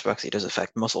 dyspraxia does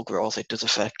affect muscle growth, it does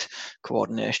affect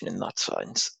coordination in that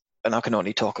science. And I can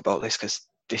only talk about this because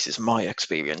this is my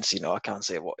experience. I can't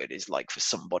say what it is like for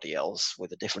somebody else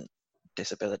with a different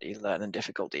disability, learning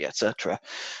difficulty, etc.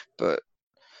 But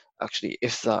actually,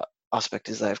 if that aspect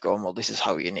is there of going, well, this is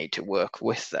how you need to work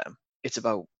with them, it's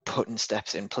about putting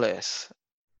steps in place.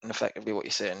 And effectively what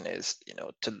you're saying is,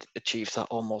 to achieve that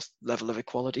almost level of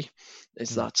equality,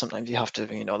 is that sometimes you have to,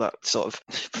 that sort of,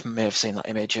 you may have seen that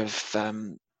image of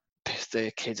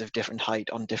the kids of different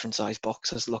height on different size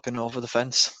boxes looking over the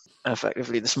fence. And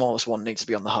effectively the smallest one needs to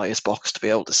be on the highest box to be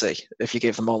able to see. If you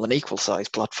give them all an equal size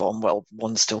platform, well,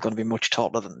 one's still going to be much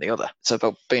taller than the other. It's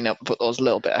about being able to put those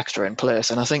little bit extra in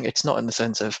place. And I think it's not in the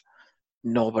sense of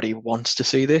nobody wants to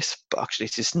see this, but actually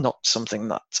it's just not something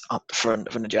that's at the front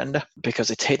of an agenda because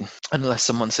it's hidden. Unless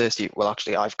someone says to you, well,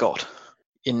 actually I've got,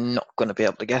 you're not going to be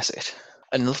able to guess it.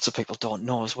 And lots of people don't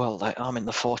know as well. Like, I'm in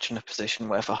the fortunate position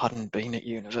where if I hadn't been at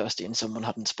university and someone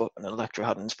hadn't spoken, a lecturer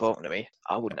hadn't spoken to me,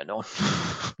 I wouldn't have known.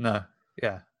 No,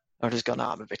 yeah. I'd just gone,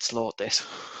 I'm a bit slow at this.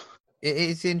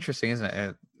 It's interesting, isn't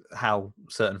it, how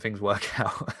certain things work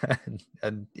out.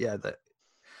 and yeah, that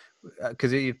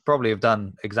because you probably have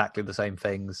done exactly the same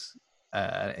things.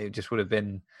 It just would have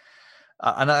been,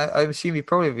 and I assume you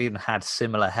probably have even had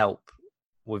similar help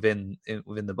within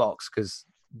the box, because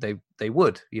they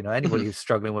would, anybody who's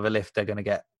struggling with a lift, they're going to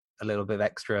get a little bit of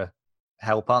extra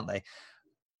help, aren't they?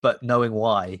 But knowing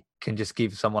why can just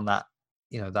give someone that,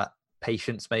 that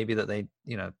patience maybe that they,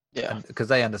 because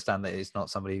they understand that it's not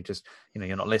somebody who just,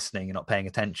 you're not listening, you're not paying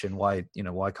attention. Why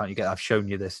can't you get, I've shown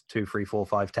you this 2, 3, 4,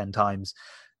 5, 10 times,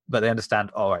 but they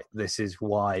understand, all right, this is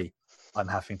why I'm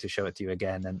having to show it to you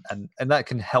again. And that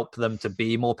can help them to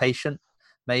be more patient,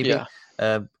 maybe,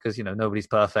 because, nobody's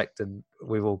perfect, and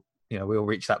we will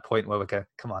reach that point where we go,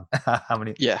 come on, how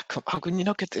many? Yeah, how can you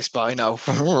not get this by now?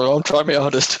 I'm trying my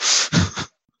hardest.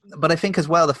 But I think as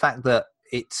well, the fact that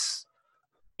it's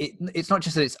not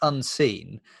just that it's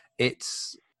unseen,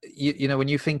 it's, when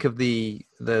you think of the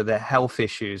health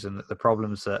issues and the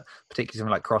problems that particularly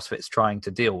something like CrossFit's trying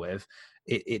to deal with,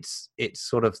 it's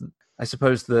sort of, I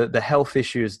suppose, the health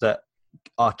issues that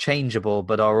are changeable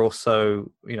but are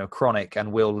also, chronic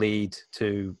and will lead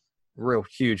to real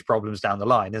huge problems down the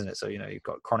line, isn't it? So, you've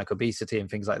got chronic obesity and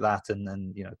things like that,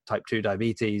 and type 2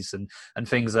 diabetes and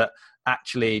things that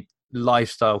actually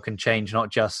lifestyle can change,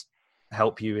 not just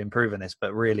help you improve in this,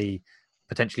 but really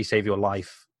potentially save your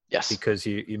life. Yes. Because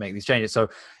you make these changes. So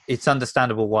it's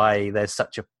understandable why there's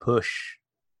such a push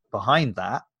behind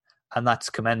that, and that's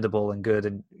commendable and good,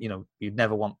 and you'd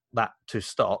never want that to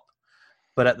stop.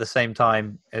 But at the same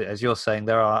time, as you're saying,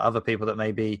 there are other people that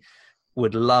maybe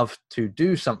would love to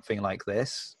do something like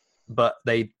this, but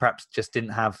they perhaps just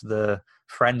didn't have the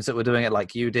friends that were doing it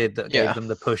like you did, that gave them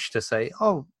the push to say,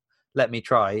 oh, let me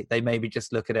try. They maybe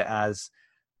just look at it as,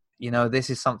 this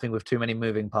is something with too many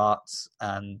moving parts,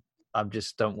 and I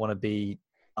just don't want to be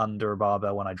under a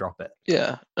barbell when I drop it.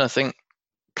 Yeah, and I think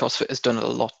CrossFit has done a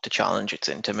lot to challenge its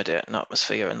intimidating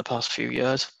atmosphere in the past few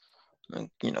years. And,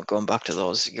 going back to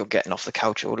those, you're getting off the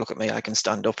couch, oh, look at me, I can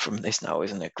stand up from this now,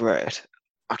 isn't it great?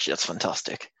 Actually, that's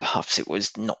fantastic. Perhaps it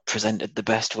was not presented the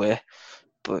best way,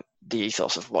 but the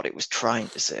ethos of what it was trying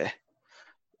to say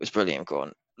was brilliant.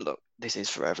 Going, look, this is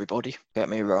for everybody. Get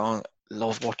me wrong,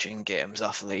 love watching games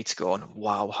athletes going,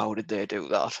 wow, how did they do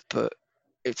that? But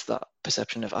it's that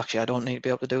perception of, actually, I don't need to be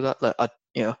able to do that. Like,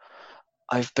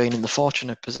 I've been in the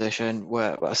fortunate position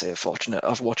where, well, I say fortunate,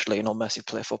 I've watched Lionel Messi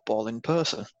play football in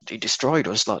person. He destroyed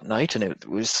us that night, and it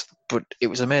was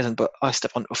amazing. But I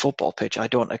step onto a football pitch, I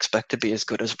don't expect to be as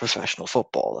good as a professional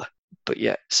footballer. But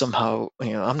yet somehow,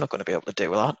 I'm not going to be able to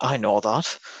do that. I know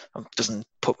that. It doesn't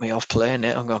put me off playing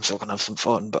it. I'm still going to have some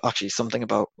fun. But actually, something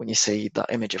about when you see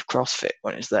that image of CrossFit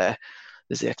when it's there,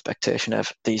 there's the expectation of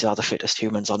these are the fittest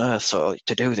humans on earth, so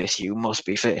to do this you must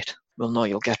be fit. Well, no,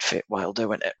 you'll get fit while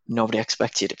doing it. Nobody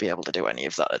expects you to be able to do any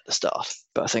of that at the start.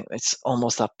 But I think it's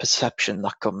almost that perception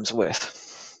that comes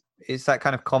with. It's that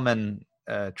kind of common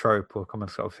trope or common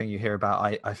sort of thing you hear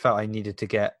about. I felt I needed to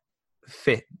get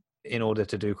fit in order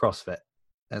to do CrossFit.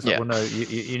 And it's like, well, no,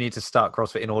 you need to start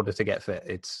CrossFit in order to get fit.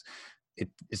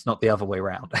 It's not the other way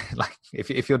around. Like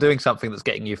if you're doing something that's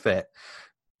getting you fit,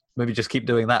 maybe just keep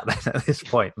doing that at this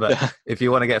point. But if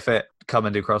you want to get fit, come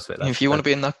and do CrossFit. If you want to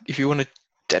be in that, if you want to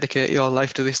dedicate your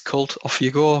life to this cult, off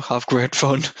you go, have great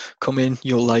fun, come in,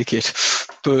 you'll like it.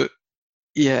 But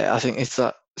yeah, I think it's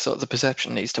that sort of the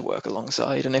perception needs to work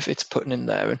alongside. And if it's putting in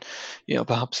there and, you know,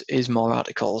 perhaps is more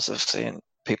articles of saying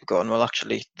people going, well,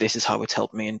 actually, this is how it's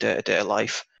helped me in day-to-day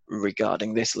life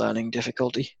regarding this learning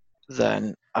difficulty,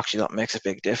 then actually that makes a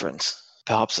big difference.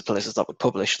 Perhaps the places that would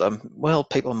publish them, well,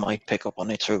 people might pick up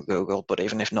on it through Google, but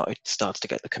even if not, it starts to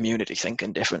get the community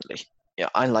thinking differently. Yeah,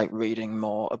 I like reading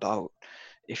more about,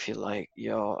 if you like,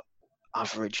 your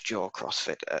average Joe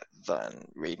CrossFitter than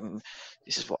reading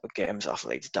this is what a games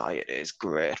athlete's diet is.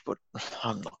 Great, but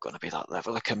I'm not going to be that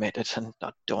level of committed, and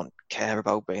I don't care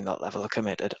about being that level of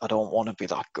committed. I don't want to be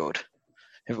that good.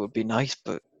 It would be nice,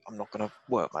 but I'm not going to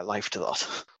work my life to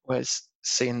that. Whereas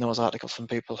seeing those articles from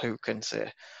people who can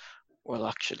say, well,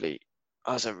 actually,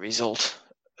 as a result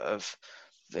of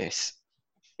this,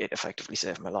 it effectively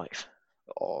saved my life,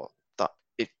 or that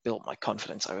it built my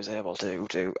confidence, I was able to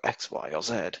do X, Y, or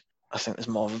Z. I think there's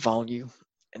more value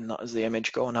in that as the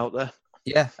image going out there.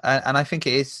 Yeah, and I think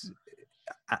it is.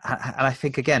 And I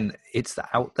think, again, it's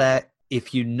out there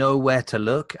if you know where to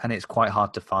look, and it's quite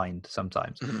hard to find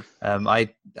sometimes. Mm-hmm.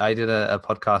 I did a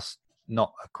podcast,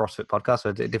 not a CrossFit podcast,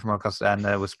 a different podcast,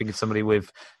 and was speaking to somebody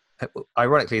with,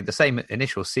 ironically, the same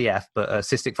initial CF, but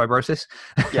cystic fibrosis.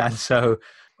 Yeah. And so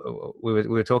we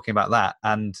were talking about that.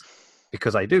 And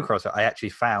because I do CrossFit, I actually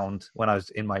found, when I was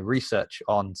in my research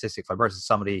on cystic fibrosis,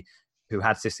 somebody who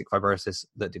had cystic fibrosis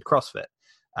that did CrossFit,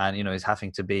 and, you know, is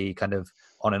having to be kind of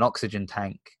on an oxygen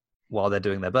tank while they're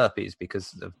doing their burpees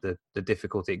because of the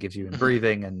difficulty it gives you in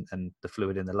breathing and the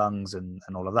fluid in the lungs and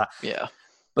all of that. Yeah.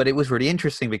 But it was really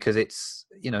interesting because it's,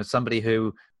 you know, somebody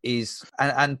who is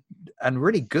and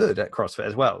really good at CrossFit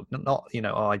as well. Not, you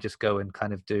know, I just go and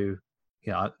kind of do,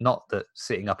 you know, not that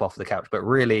sitting up off the couch, but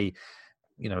really,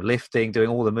 you know, lifting, doing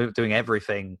all the move, doing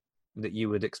everything that you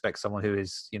would expect someone who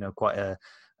is, you know, quite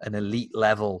an elite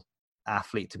level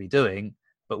athlete to be doing,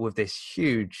 but with this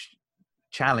huge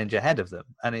challenge ahead of them.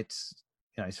 And it's,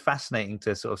 you know, it's fascinating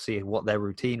to sort of see what their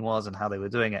routine was and how they were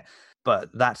doing it. But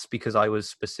that's because I was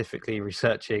specifically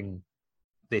researching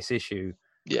this issue.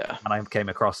 Yeah. And I came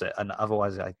across it. And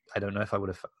otherwise, I don't know if I would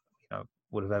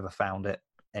have ever found it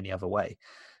any other way.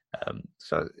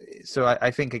 So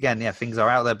I think, again, yeah, things are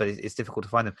out there, but it's difficult to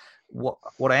find them.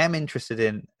 What I am interested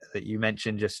in that you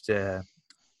mentioned just a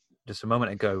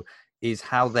moment ago is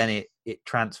how then it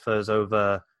transfers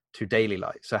over to daily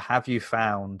life. So have you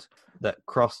found that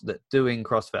doing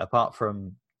CrossFit, apart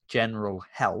from general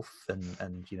health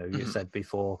and you know, you said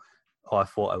before, I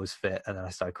thought I was fit, and then I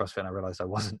started CrossFit and I realized I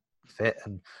wasn't fit,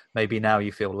 and maybe now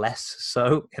you feel less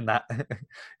so in that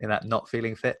in that not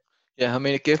feeling fit? Yeah, I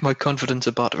mean, it gave my confidence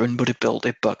a battering, but it built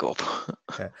it back up.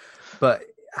 Okay. But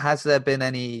has there been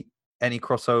any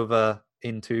crossover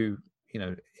into, you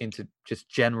know, into just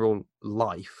general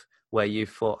life where you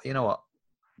thought, you know what,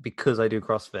 because I do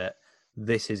CrossFit,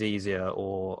 this is easier,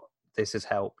 or this has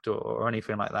helped, or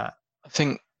anything like that? I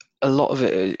think a lot of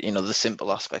it is, you know, the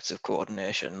simple aspects of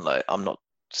coordination. Like, I'm not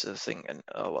sort of thinking,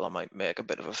 oh, well, I might make a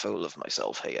bit of a fool of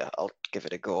myself here. I'll give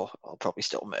it a go. I'll probably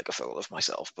still make a fool of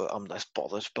myself, but I'm less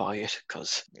bothered by it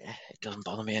because it doesn't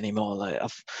bother me anymore. Like,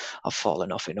 I've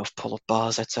fallen off enough pull-up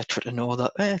bars, etc., to know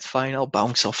that it's fine. I'll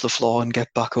bounce off the floor and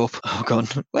get back up. I've gone,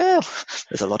 well,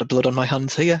 there's a lot of blood on my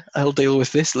hands here. I'll deal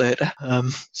with this later.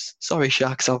 Sorry,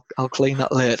 Shax, I'll clean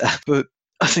that later. But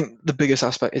I think the biggest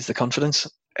aspect is the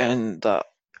confidence, and that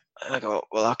I go,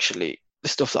 well, actually, the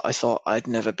stuff that I thought I'd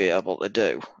never be able to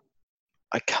do,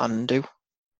 I can do.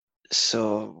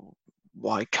 So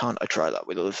why can't I try that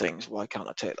with other things? Why can't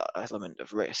I take that element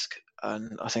of risk?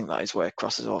 And I think that is where it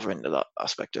crosses over into that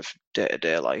aspect of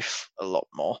day-to-day life a lot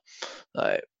more.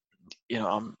 You know,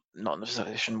 I'm not in a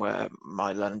position where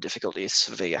my learning difficulty is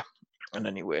severe in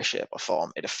any way, shape, or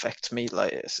form. It affects me.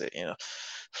 Like, you know,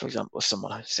 for example, if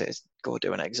someone says, go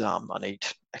do an exam, I need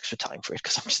extra time for it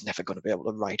because I'm just never going to be able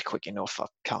to write quick enough. I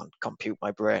can't compute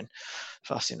my brain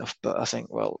fast enough. But I think,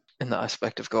 well, in that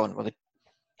aspect of going, well,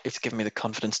 it's given me the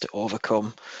confidence to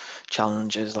overcome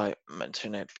challenges, like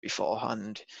mentioning it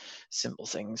beforehand. Simple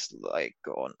things like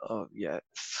going, oh yeah,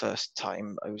 first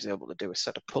time I was able to do a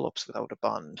set of pull-ups without a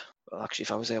band. Well, actually,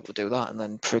 if I was able to do that and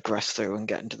then progress through and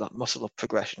get into that muscle up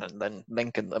progression and then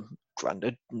linking them,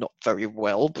 granted, not very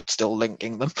well, but still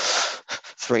linking them,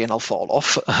 3 and I'll fall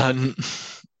off.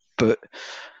 But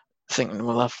thinking,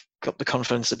 well, I've got the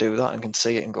confidence to do that and can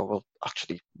see it and go, well,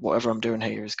 actually, whatever I'm doing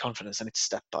here is confidence, and it's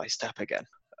step by step again.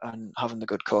 And having the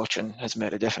good coaching has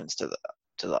made a difference to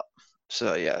that.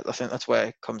 So yeah, I think that's where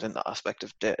it comes in, that aspect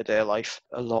of day-to-day life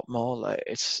a lot more. Like,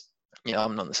 it's,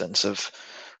 I'm not in the sense of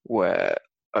where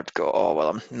I'd go, oh well,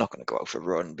 I'm not going to go out for a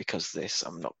run because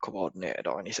I'm not coordinated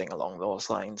or anything along those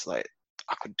lines. Like,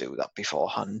 I could do that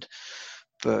beforehand,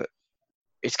 but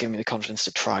it's given me the confidence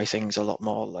to try things a lot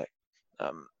more. Like,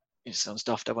 it sounds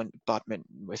daft, I went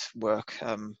badminton with work.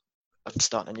 I'm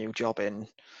starting a new job in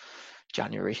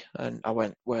January, and I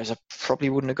went, whereas I probably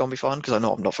wouldn't have gone beforehand, because I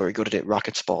know I'm not very good at it,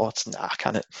 racket sports, and I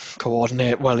can't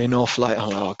coordinate well enough. Like,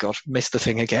 oh god, missed the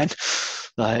thing again.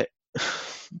 Like,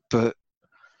 but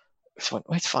I went,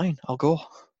 well, it's fine, I'll go.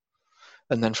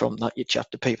 And then from that, you chat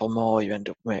to people more, you end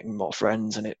up making more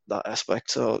friends, and that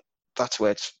aspect. So that's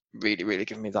where it's really, really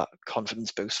given me that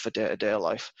confidence boost for day-to-day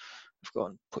life. Go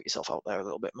and put yourself out there a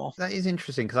little bit more. That is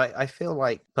interesting, because I feel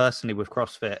like personally with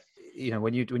CrossFit,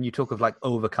 when you talk of like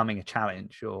overcoming a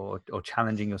challenge or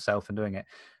challenging yourself and doing it,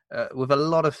 with a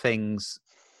lot of things,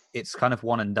 it's kind of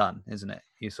one and done, isn't it?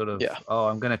 You sort of, oh,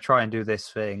 I'm going to try and do this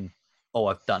thing. Oh,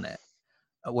 I've done it.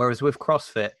 Whereas with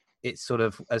CrossFit, it's sort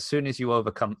of, as soon as you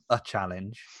overcome a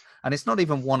challenge, and it's not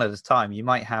even one at a time, you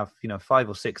might have, 5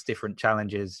 or 6 different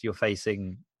challenges you're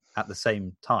facing at the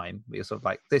same time. You're sort of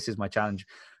like, this is my challenge.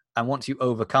 And once you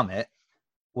overcome it,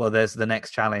 well, there's the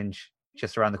next challenge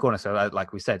just around the corner. So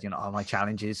like we said, my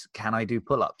challenge is, can I do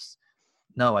pull-ups?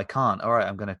 No, I can't. All right,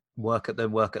 I'm going to work at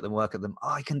them. Oh,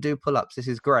 I can do pull-ups. This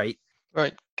is great.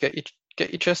 Right. Get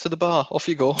your chest to the bar. Off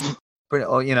you go.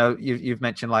 Brilliant. Or, you've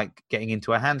mentioned like getting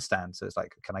into a handstand. So it's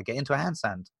like, can I get into a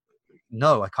handstand?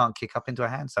 No, I can't kick up into a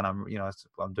handstand.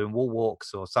 I'm doing wall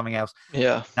walks or something else.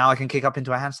 Yeah. Now I can kick up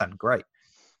into a handstand. Great.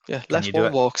 Yeah. Less wall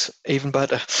walks, even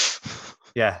better.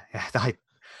 Yeah.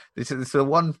 This is the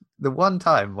one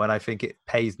time when I think it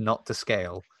pays not to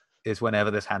scale is whenever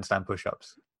there's handstand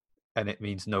push-ups, and it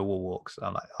means no wall walks.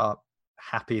 I'm like, oh,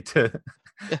 happy to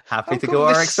go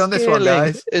RX on this one,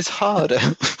 guys. It's harder.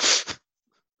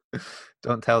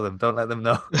 Don't tell them. Don't let them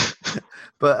know.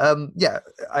 But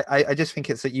I just think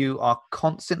it's that you are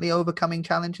constantly overcoming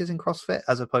challenges in CrossFit,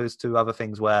 as opposed to other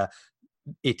things where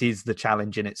it is the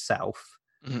challenge in itself.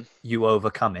 Mm-hmm. You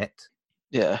overcome it.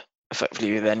 Yeah. Effectively,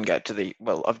 you then get to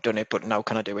well, I've done it, but now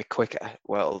can I do it quicker?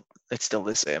 Well, it's still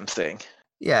the same thing.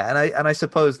 Yeah, and I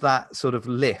suppose that sort of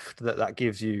lift that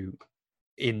gives you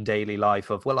in daily life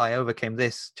of, well, I overcame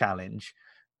this challenge.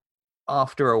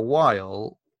 After a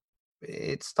while,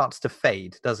 it starts to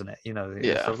fade, doesn't it?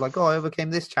 It's sort of like, oh, I overcame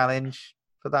this challenge,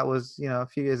 but that was, a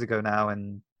few years ago now,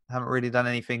 and I haven't really done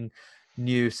anything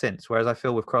new since. Whereas I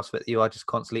feel with CrossFit, you are just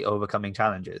constantly overcoming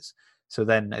challenges. So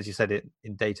then, as you said,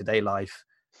 in day-to-day life,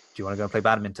 do you want to go and play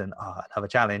badminton? Oh, another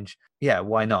challenge. Yeah,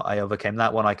 why not? I overcame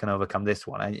that one. I can overcome this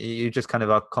one. And you just kind of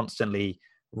are constantly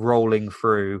rolling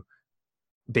through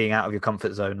being out of your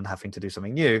comfort zone and having to do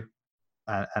something new.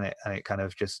 And it kind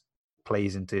of just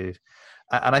plays into...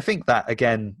 And I think that,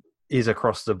 again, is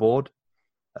across the board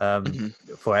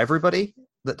for everybody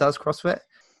that does CrossFit.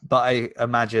 But I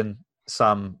imagine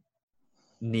some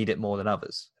need it more than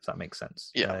others, if that makes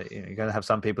sense. Yeah. You're going to have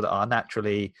some people that are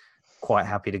naturally quite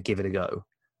happy to give it a go.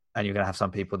 And you're going to have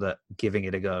some people that giving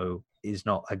it a go is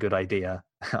not a good idea.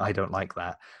 I don't like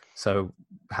that. So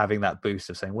having that boost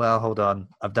of saying, well, hold on,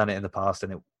 I've done it in the past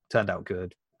and it turned out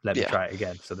good. Let me try it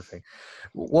again, sort of thing.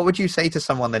 What would you say to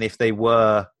someone then if they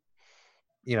were,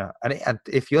 and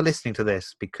if you're listening to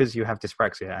this because you have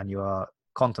dyspraxia and you are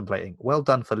contemplating, well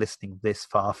done for listening this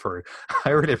far through. I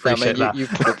really appreciate that. You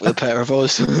put up with a pair of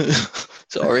us.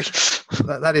 Sorry.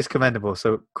 That is commendable.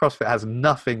 So CrossFit has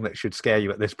nothing that should scare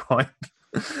you at this point.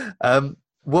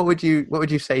 What would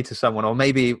you say to someone, or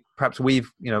maybe perhaps we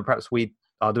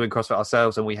are doing CrossFit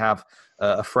ourselves and we have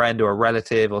a friend or a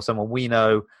relative or someone we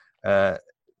know that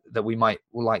we might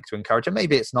like to encourage, and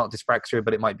maybe it's not dyspraxia,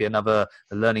 but it might be another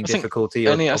learning difficulty.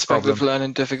 Any aspect of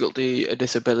learning difficulty, a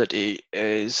disability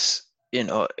is,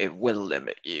 it will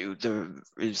limit you. There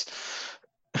is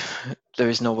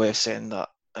no way of saying that,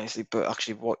 honestly, but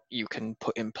actually what you can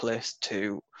put in place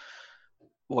to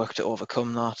work to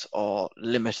overcome that or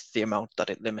limit the amount that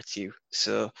it limits you.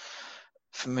 So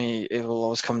for me, it will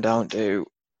always come down to,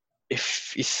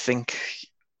 if you think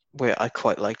where I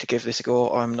quite like to give this a go,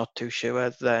 or I'm not too sure,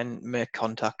 then make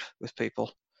contact with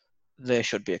people. They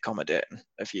should be accommodating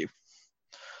of you.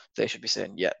 They should be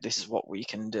saying, yeah, this is what we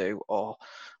can do, or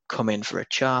come in for a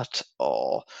chat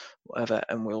or whatever,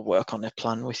 and we'll work on a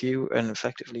plan with you. And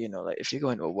effectively, like if you go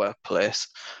into a workplace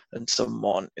and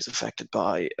someone is affected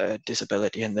by a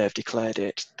disability and they've declared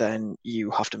it, then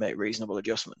you have to make reasonable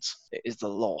adjustments. It is the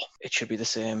law. It should be the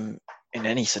same in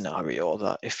any scenario,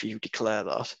 that if you declare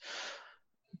that,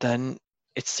 then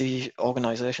it's the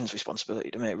organisation's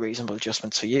responsibility to make reasonable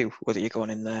adjustments for you. Whether you're going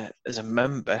in there as a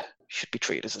member, should be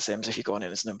treated as the same as if you're going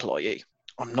in as an employee.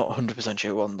 I'm not 100%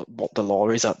 sure on what the law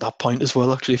is at that point as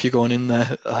well. Actually, if you're going in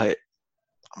there, I'm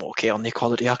okay on the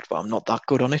Equality Act, but I'm not that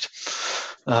good on it.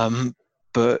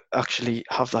 But actually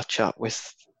have that chat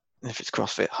with, if it's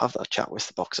CrossFit, have that chat with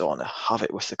the box owner, have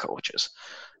it with the coaches.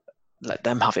 Let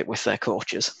them have it with their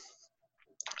coaches.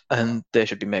 And they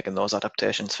should be making those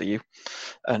adaptations for you.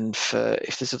 And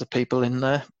if there's other people in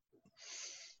there,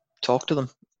 talk to them.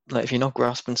 Like if you're not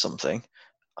grasping something,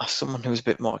 ask someone who's a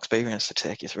bit more experienced to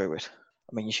take you through it.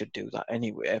 I mean, you should do that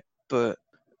anyway, but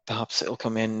perhaps it'll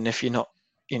come in if you're not,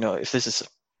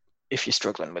 if you're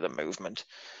struggling with a movement.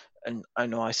 And I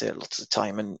know I say it lots of the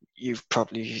time, and you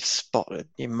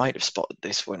might have spotted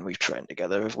this when we've trained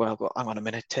together as well. Go, hang on a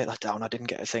minute, take that down. I didn't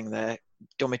get a thing there.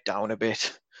 Dumb it down a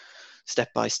bit,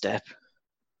 step by step.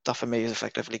 That for me is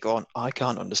effectively going, I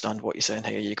can't understand what you're saying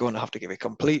here. You're going to have to give it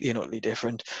completely and utterly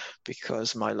different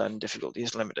because my learning difficulty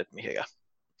has limited me here.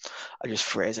 I just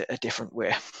phrase it a different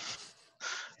way.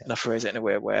 And I phrase it in a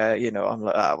way where, I'm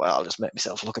like, well, I'll just make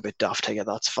myself look a bit daft here.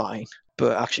 That's fine.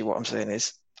 But actually what I'm saying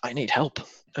is I need help.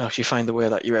 And actually find the way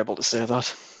that you're able to say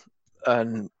that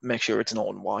and make sure it's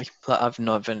known why. Like I've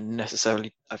never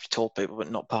necessarily, I've told people, but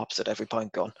not perhaps at every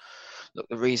point gone, look,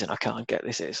 the reason I can't get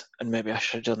this is, and maybe I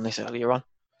should have done this earlier on.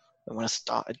 And when I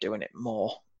started doing it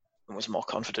more and was more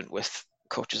confident with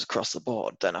coaches across the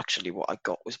board, then actually what I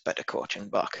got was better coaching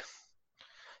back.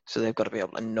 So they've got to be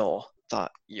able to know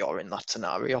that you're in that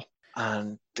scenario,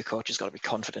 and the coach has got to be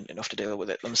confident enough to deal with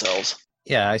it themselves.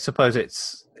 Yeah, I suppose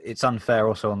it's unfair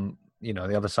also on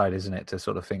the other side, isn't it, to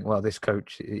sort of think, well, this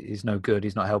coach is no good,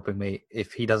 he's not helping me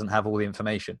if he doesn't have all the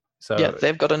information. So yeah,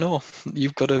 they've got to know.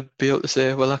 You've got to be able to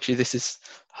say, well, actually, this is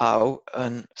how.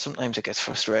 And sometimes it gets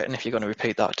frustrating if you're going to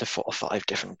repeat that to 4 or 5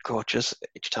 different coaches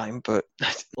each time. But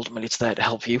ultimately, it's there to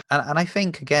help you. And I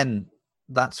think, again,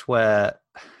 that's where,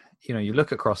 you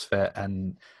look at CrossFit,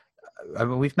 and I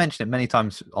mean, we've mentioned it many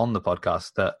times on the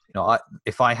podcast that,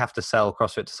 if I have to sell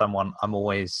CrossFit to someone, I'm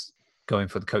always going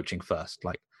for the coaching first.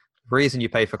 Like, the reason you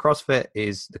pay for CrossFit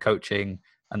is the coaching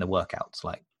and the workouts.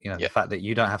 Like, the fact that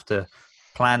you don't have to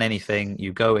plan anything,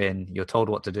 you go in, you're told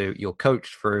what to do, you're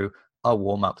coached through a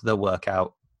warm-up, the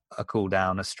workout, a cool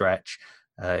down, a stretch.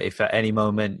 If at any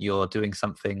moment you're doing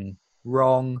something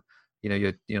wrong,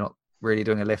 you're not really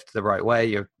doing a lift the right way,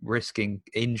 you're risking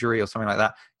injury or something like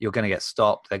that, you're going to get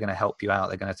stopped. They're going to help you out.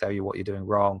 They're going to tell you what you're doing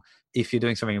wrong. If you're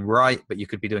doing something right, but you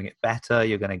could be doing it better,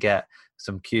 you're going to get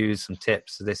some cues, some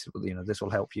tips. This will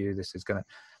help you. This is going to,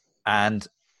 and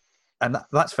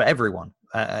that's for everyone.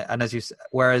 And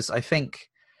whereas I think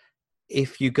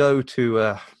if you go to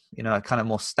a kind of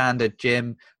more standard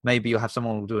gym, maybe you'll have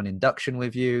someone who will do an induction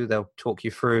with you. They'll talk you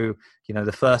through,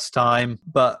 the first time,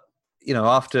 but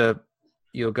after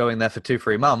you're going there for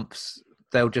 2-3 months,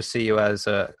 they'll just see you as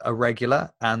a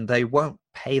regular, and they won't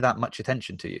pay that much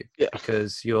attention to you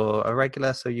because you're a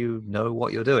regular, so you know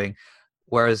what you're doing.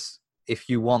 Whereas if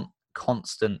you want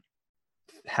constant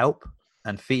help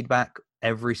and feedback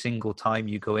every single time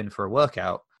you go in for a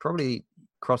workout, probably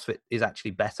CrossFit is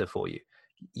actually better for you.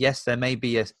 Yes, there may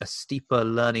be a steeper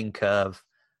learning curve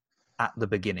at the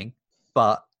beginning,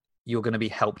 but you're going to be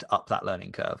helped up that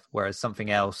learning curve. Whereas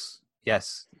something else,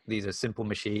 yes, these are simple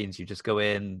machines. You just go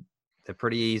in, they're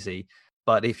pretty easy.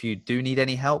 But if you do need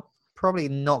any help, probably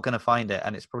not going to find it.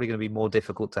 And it's probably going to be more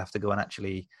difficult to have to go and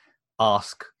actually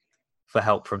ask for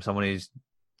help from someone who's,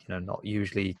 not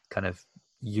usually kind of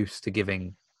used to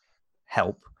giving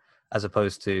help, as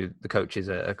opposed to the coaches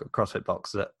at a CrossFit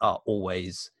box that are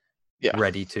always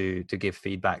ready to give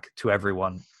feedback to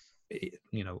everyone.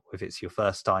 If it's your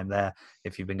first time there,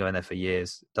 if you've been going there for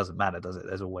years, it doesn't matter, does it?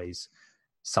 There's always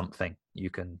something you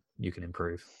can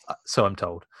improve. So I'm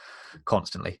told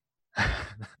constantly.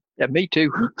 Yeah, me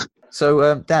too.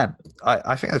 So Dan,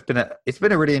 I think it's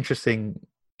been a really interesting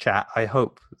chat. I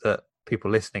hope that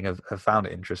people listening have found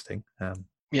it interesting.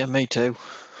 Yeah, me too.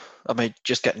 I mean,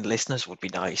 just getting listeners would be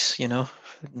nice,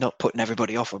 not putting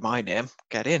everybody off with my name.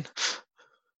 Get in.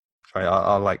 Sorry,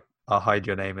 I'll hide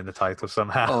your name in the title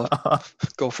somehow. Oh,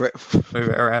 go for it. Move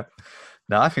it around.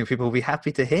 No, I think people will be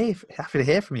happy to hear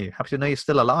from you. Happy to know you're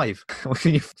still alive.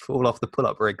 When you fall off the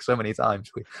pull-up rig so many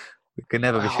times, we can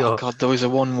never be sure. Oh God, there was a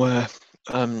one where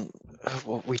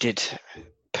what we did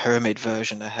pyramid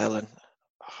version of Helen.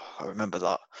 I remember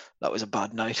that. That was a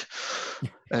bad night,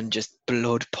 and just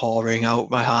blood pouring out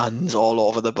my hands all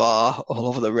over the bar, all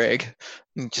over the rig.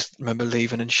 And just remember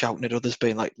leaving and shouting at others,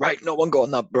 being like, "Right, no one go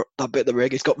on that bit of the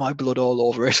rig. It's got my blood all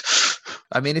over it."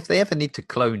 I mean, if they ever need to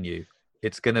clone you,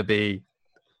 it's going to be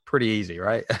pretty easy,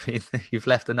 right? I mean, you've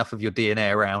left enough of your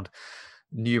DNA around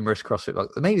numerous CrossFit.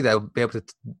 Maybe they'll be able to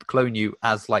clone you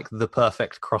as like the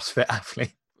perfect CrossFit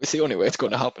athlete. It's the only way it's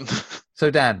going to happen. So,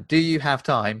 Dan, do you have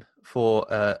time for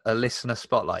a listener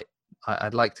spotlight?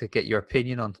 I'd like to get your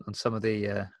opinion on some of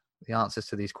the answers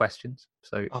to these questions.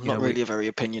 So I'm not really a very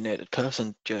opinionated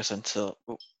person, Jason. So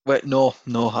wait, no,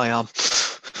 I am.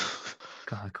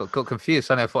 God, I got confused.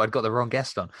 Suddenly I thought I'd got the wrong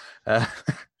guest on.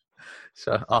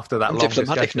 So after that I'm long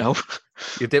diplomatic discussion, now.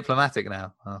 You're diplomatic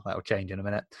now. Oh, that will change in a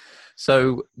minute.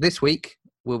 So this week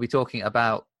we'll be talking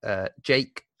about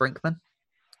Jake Brinkman.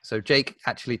 So Jake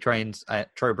actually trains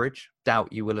at Trowbridge.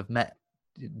 Doubt you will have met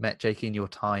Jake in your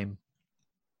time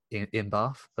in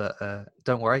Bath, but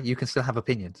don't worry, you can still have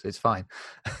opinions. It's fine.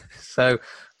 So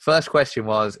first question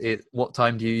was, what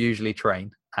time do you usually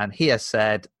train? And he has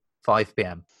said 5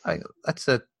 p.m. That's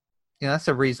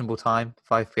a reasonable time,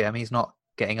 5 p.m. He's not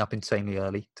getting up insanely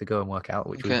early to go and work out,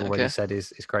 which we've already said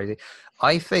is crazy.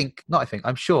 I'm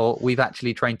sure we've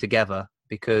actually trained together,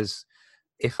 because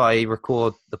if I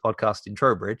record the podcast in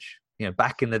Trowbridge,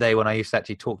 back in the day when I used to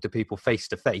actually talk to people face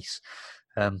to face,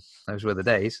 those were the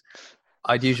days.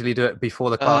 I'd usually do it before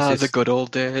the classes. The good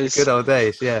old days. Good old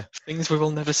days, yeah. Things we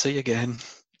will never see again.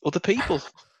 Other people.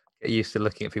 Get used to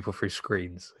looking at people through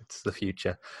screens. It's the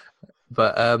future.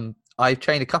 But I've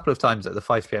trained a couple of times at the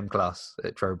 5 p.m. class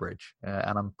at Trowbridge,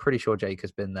 and I'm pretty sure Jake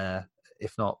has been there,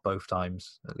 if not both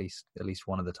times, at least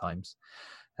one of the times.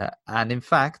 And in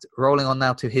fact, rolling on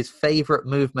now to his favourite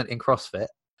movement in CrossFit,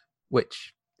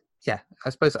 which, yeah,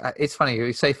 I suppose it's funny.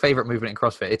 You say favourite movement in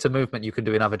CrossFit. It's a movement you can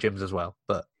do in other gyms as well,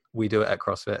 but we do it at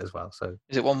CrossFit as well. So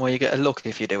is it one where you get a look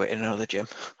if you do it in another gym?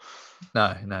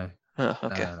 No. Oh,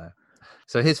 okay. No.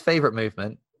 So his favourite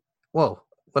movement, well,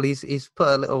 he's put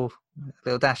a little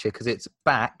dash here, because it's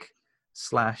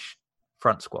back/front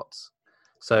squats.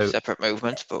 So separate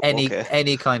movements, but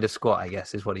any kind of squat, I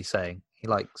guess, is what he's saying. He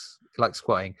likes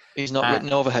squatting. He's not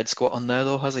written overhead squat on there,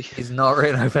 though, has he? He's not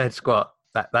written overhead squat.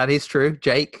 That is true.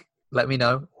 Jake, let me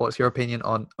know, what's your opinion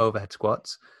on overhead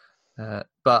squats?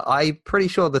 But I'm pretty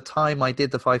sure the time I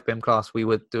did the 5 p.m. class, we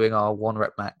were doing our 1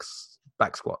 rep max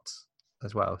back squats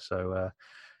as well. So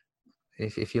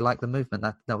if you like the movement,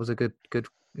 that was a good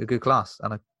class,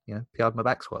 and I PR'd my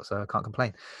back squat, so I can't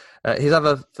complain. His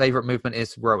other favorite movement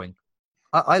is rowing.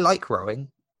 I like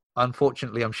rowing.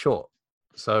 Unfortunately, I'm short,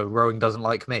 so rowing doesn't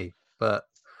like me, but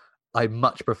I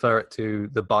much prefer it to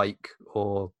the bike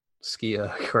or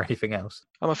skier or anything else.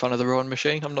 I'm a fan of the rowing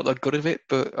machine. I'm not that good at it,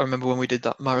 but I remember when we did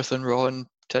that marathon rowing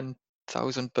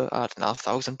 10,000, but I don't know,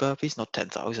 1,000 burpees, not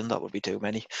 10,000. That would be too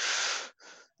many. It'd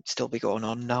still be going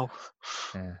on now.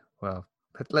 Yeah, well,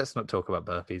 let's not talk about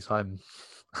burpees.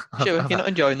 Sure, you're not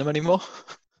enjoying them anymore?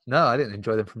 No, I didn't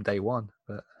enjoy them from day one,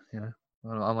 but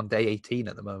I'm on day 18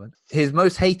 at the moment. His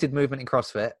most hated movement in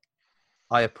CrossFit,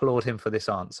 I applaud him for this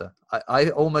answer. I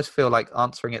almost feel like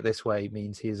answering it this way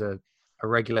means he's a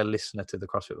regular listener to the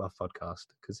CrossFit Buff podcast,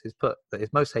 because he's put that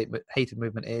his most hated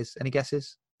movement is, any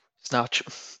guesses? Snatch.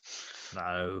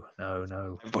 No.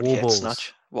 Wall balls.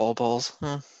 Snatch. Wall balls.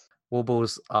 Wall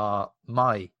balls are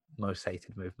my most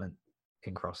hated movement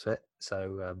in CrossFit.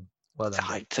 So well done. It's a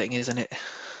height thing, isn't it?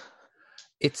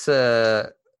 It's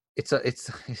a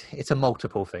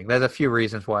multiple thing. There's a few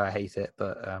reasons why I hate it,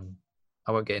 but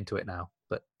I won't get into it now.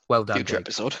 But well done.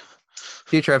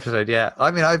 Future episode, yeah.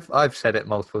 I mean, I've said it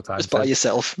multiple times. Just by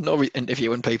yourself, not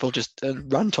interviewing people. Just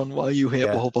rant on why you hate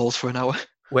wall balls for an hour.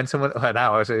 When someone says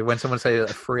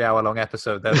a 3-hour-long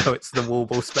episode, they'll know it's the wall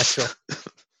ball special.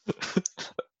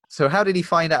 So how did he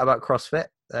find out about CrossFit,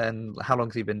 and how long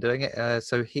has he been doing it?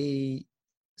 So he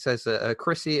says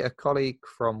Chrissy, a colleague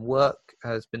from work,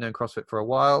 has been doing CrossFit for a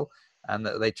while, and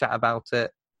that they chat about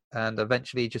it, and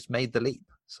eventually just made the leap.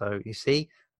 So you see,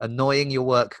 annoying your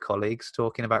work colleagues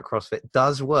talking about CrossFit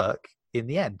does work in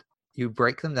the end. You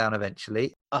break them down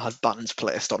eventually. I had bans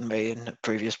placed on me in a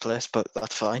previous place, but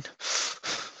that's fine.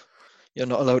 You're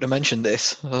not allowed to mention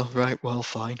this. Oh, right, well,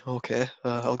 fine, okay.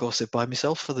 I'll go sit by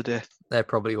myself for the day. They're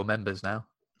probably all members now.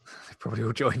 They've probably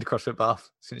all joined CrossFit Bath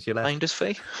since you left. Finder's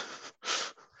fee.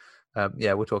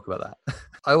 Yeah, we'll talk about that.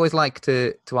 I always like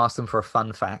to ask them for a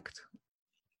fun fact.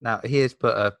 Now, he has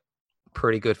put a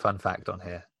pretty good fun fact on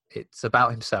here. It's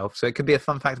about himself. So it can be a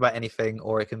fun fact about anything,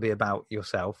 or it can be about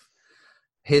yourself.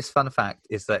 His fun fact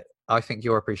is that I think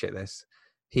you'll appreciate this.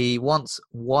 He once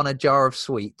won a jar of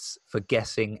sweets for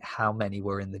guessing how many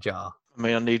were in the jar. I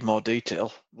mean, I need more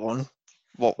detail. One,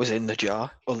 what was in the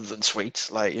jar other than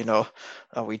sweets? Like,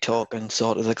 are we talking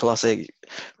sort of the classic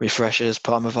refreshers,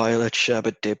 Parma Violet,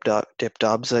 sherbet dip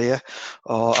dabs here?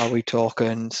 Or are we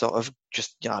talking sort of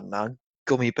just,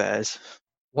 gummy bears?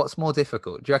 What's more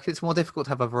difficult? Do you reckon it's more difficult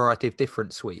to have a variety of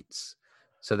different sweets,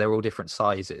 so they're all different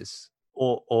sizes,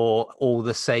 or all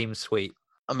the same sweet?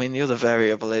 I mean, the other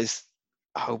variable is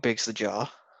how big's the jar?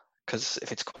 Because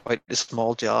if it's quite a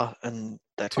small jar and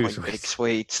they're quite big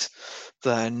sweets,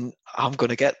 then I'm going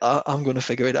to get that. I'm going to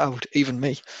figure it out, even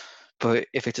me. But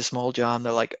if it's a small jar and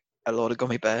they're like a load of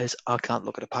gummy bears, I can't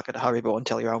look at a packet of Haribo and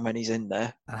tell you how many's in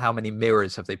there. And how many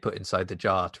mirrors have they put inside the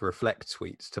jar to reflect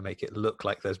sweets to make it look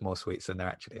like there's more sweets than there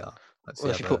actually are?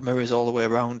 Well, if you put mirrors all the way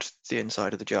around the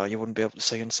inside of the jar, you wouldn't be able to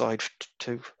see inside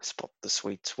to spot the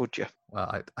sweets, would you?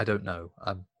 Well, I don't know.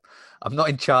 I'm not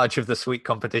in charge of the sweet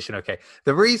competition. Okay.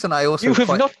 The reason I also... You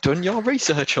have not done your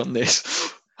research on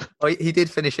this. Well, he did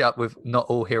finish it up with "Not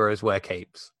all heroes wear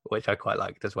capes," which I quite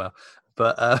liked as well.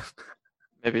 But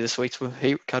maybe the sweets were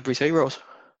Cadbury's heroes.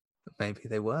 Maybe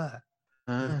they were.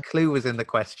 The clue was in the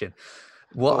question.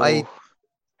 What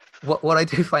I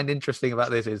do find interesting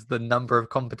about this is the number of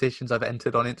competitions I've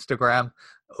entered on Instagram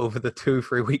over the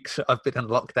 2-3 weeks I've been in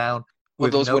lockdown. Well,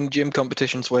 those win gym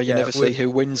competitions where you never see who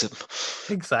wins them.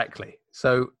 Exactly.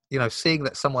 So, seeing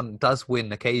that someone does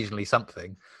win occasionally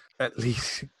something at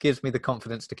least gives me the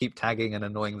confidence to keep tagging and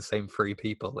annoying the same 3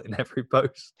 people in every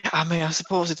post. Yeah, I mean, I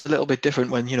suppose it's a little bit different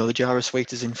when, the jar of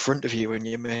sweets is in front of you and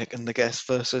you're making the guess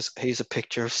versus here's a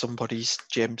picture of somebody's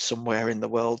gym somewhere in the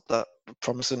world that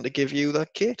promising to give you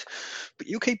that kit. But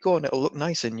you keep going, it'll look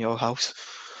nice in your house.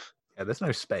 Yeah, there's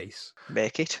no space.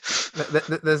 Make it.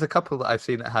 There's a couple that I've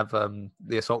seen that have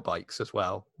the assault bikes as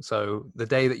well. So the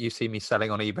day that you see me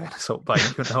selling on eBay an assault bike,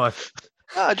 I've...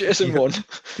 Jason won.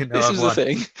 This I've is won. The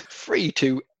thing. Free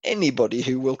to anybody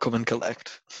who will come and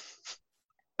collect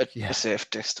at a safe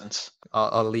distance.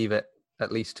 I'll leave it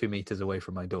at least 2 meters away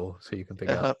from my door so you can pick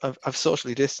it up. I've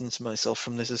socially distanced myself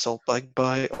from this assault bike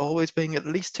by always being at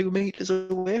least 2 meters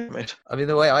away from it. I mean,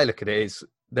 the way I look at it is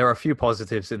there are a few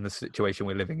positives in the situation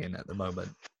we're living in at the moment,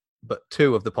 but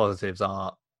 2 of the positives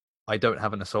are I don't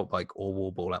have an assault bike or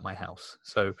wall ball at my house.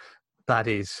 So that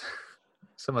is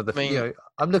some of the...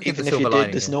 I'm looking for silver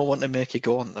lining. There's no one to make you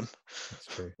go on them. That's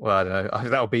true. Well, I don't know.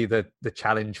 That'll be the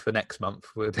challenge for next month.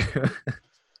 We'll do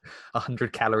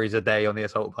 100 calories a day on the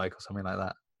assault bike or something like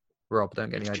that. Rob, don't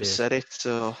get any ideas. Just said it,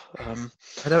 so...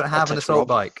 I don't have an assault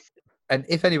bike. And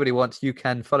if anybody wants, you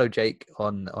can follow Jake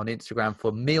on Instagram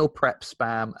for meal prep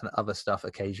spam and other stuff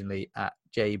occasionally at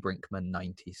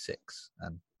jbrinkman96.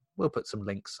 And we'll put some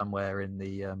links somewhere in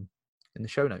the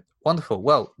show notes. Wonderful.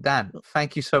 Well, Dan,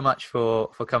 thank you so much for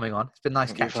coming on. It's been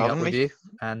nice catching up with you,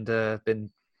 and been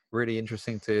really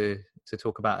interesting to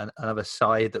talk about another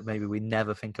side that maybe we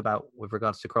never think about with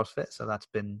regards to CrossFit. So that's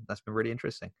been really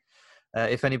interesting.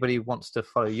 If anybody wants to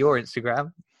follow your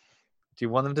Instagram, do you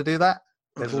want them to do that?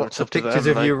 There's lots of pictures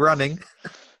of you running.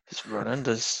 There's running,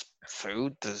 there's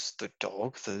food, there's the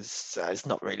dog, there's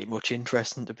not really much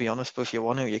interesting, to be honest, but if you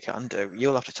want to, you can do.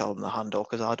 You'll have to tell them the handle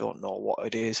because I don't know what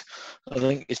it is. I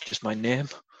think it's just my name.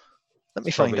 Let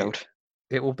me find out.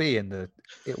 It will be in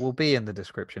the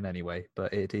description anyway,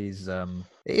 but it is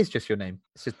just your name.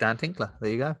 It's just Dan Tinkler. There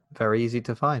you go. Very easy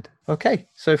to find. Okay,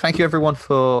 so thank you everyone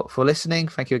for listening.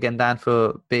 Thank you again, Dan,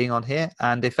 for being on here.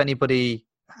 And if anybody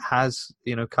has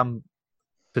come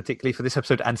particularly for this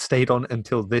episode and stayed on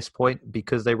until this point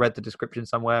because they read the description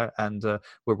somewhere and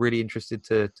were really interested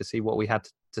to see what we had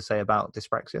to say about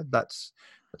dyspraxia, that's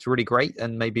really great.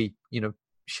 And maybe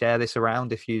share this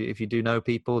around if you do know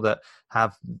people that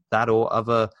have that or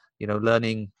other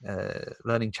learning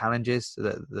challenges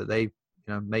that they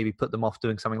maybe put them off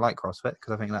doing something like CrossFit,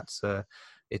 because I think that's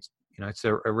it's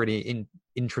a really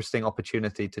interesting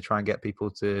opportunity to try and get people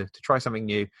to try something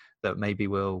new that maybe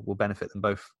will benefit them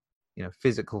both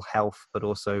physical health, but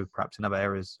also perhaps in other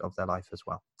areas of their life as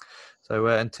well. So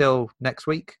until next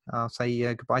week, I'll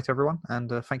say goodbye to everyone, and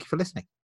thank you for listening.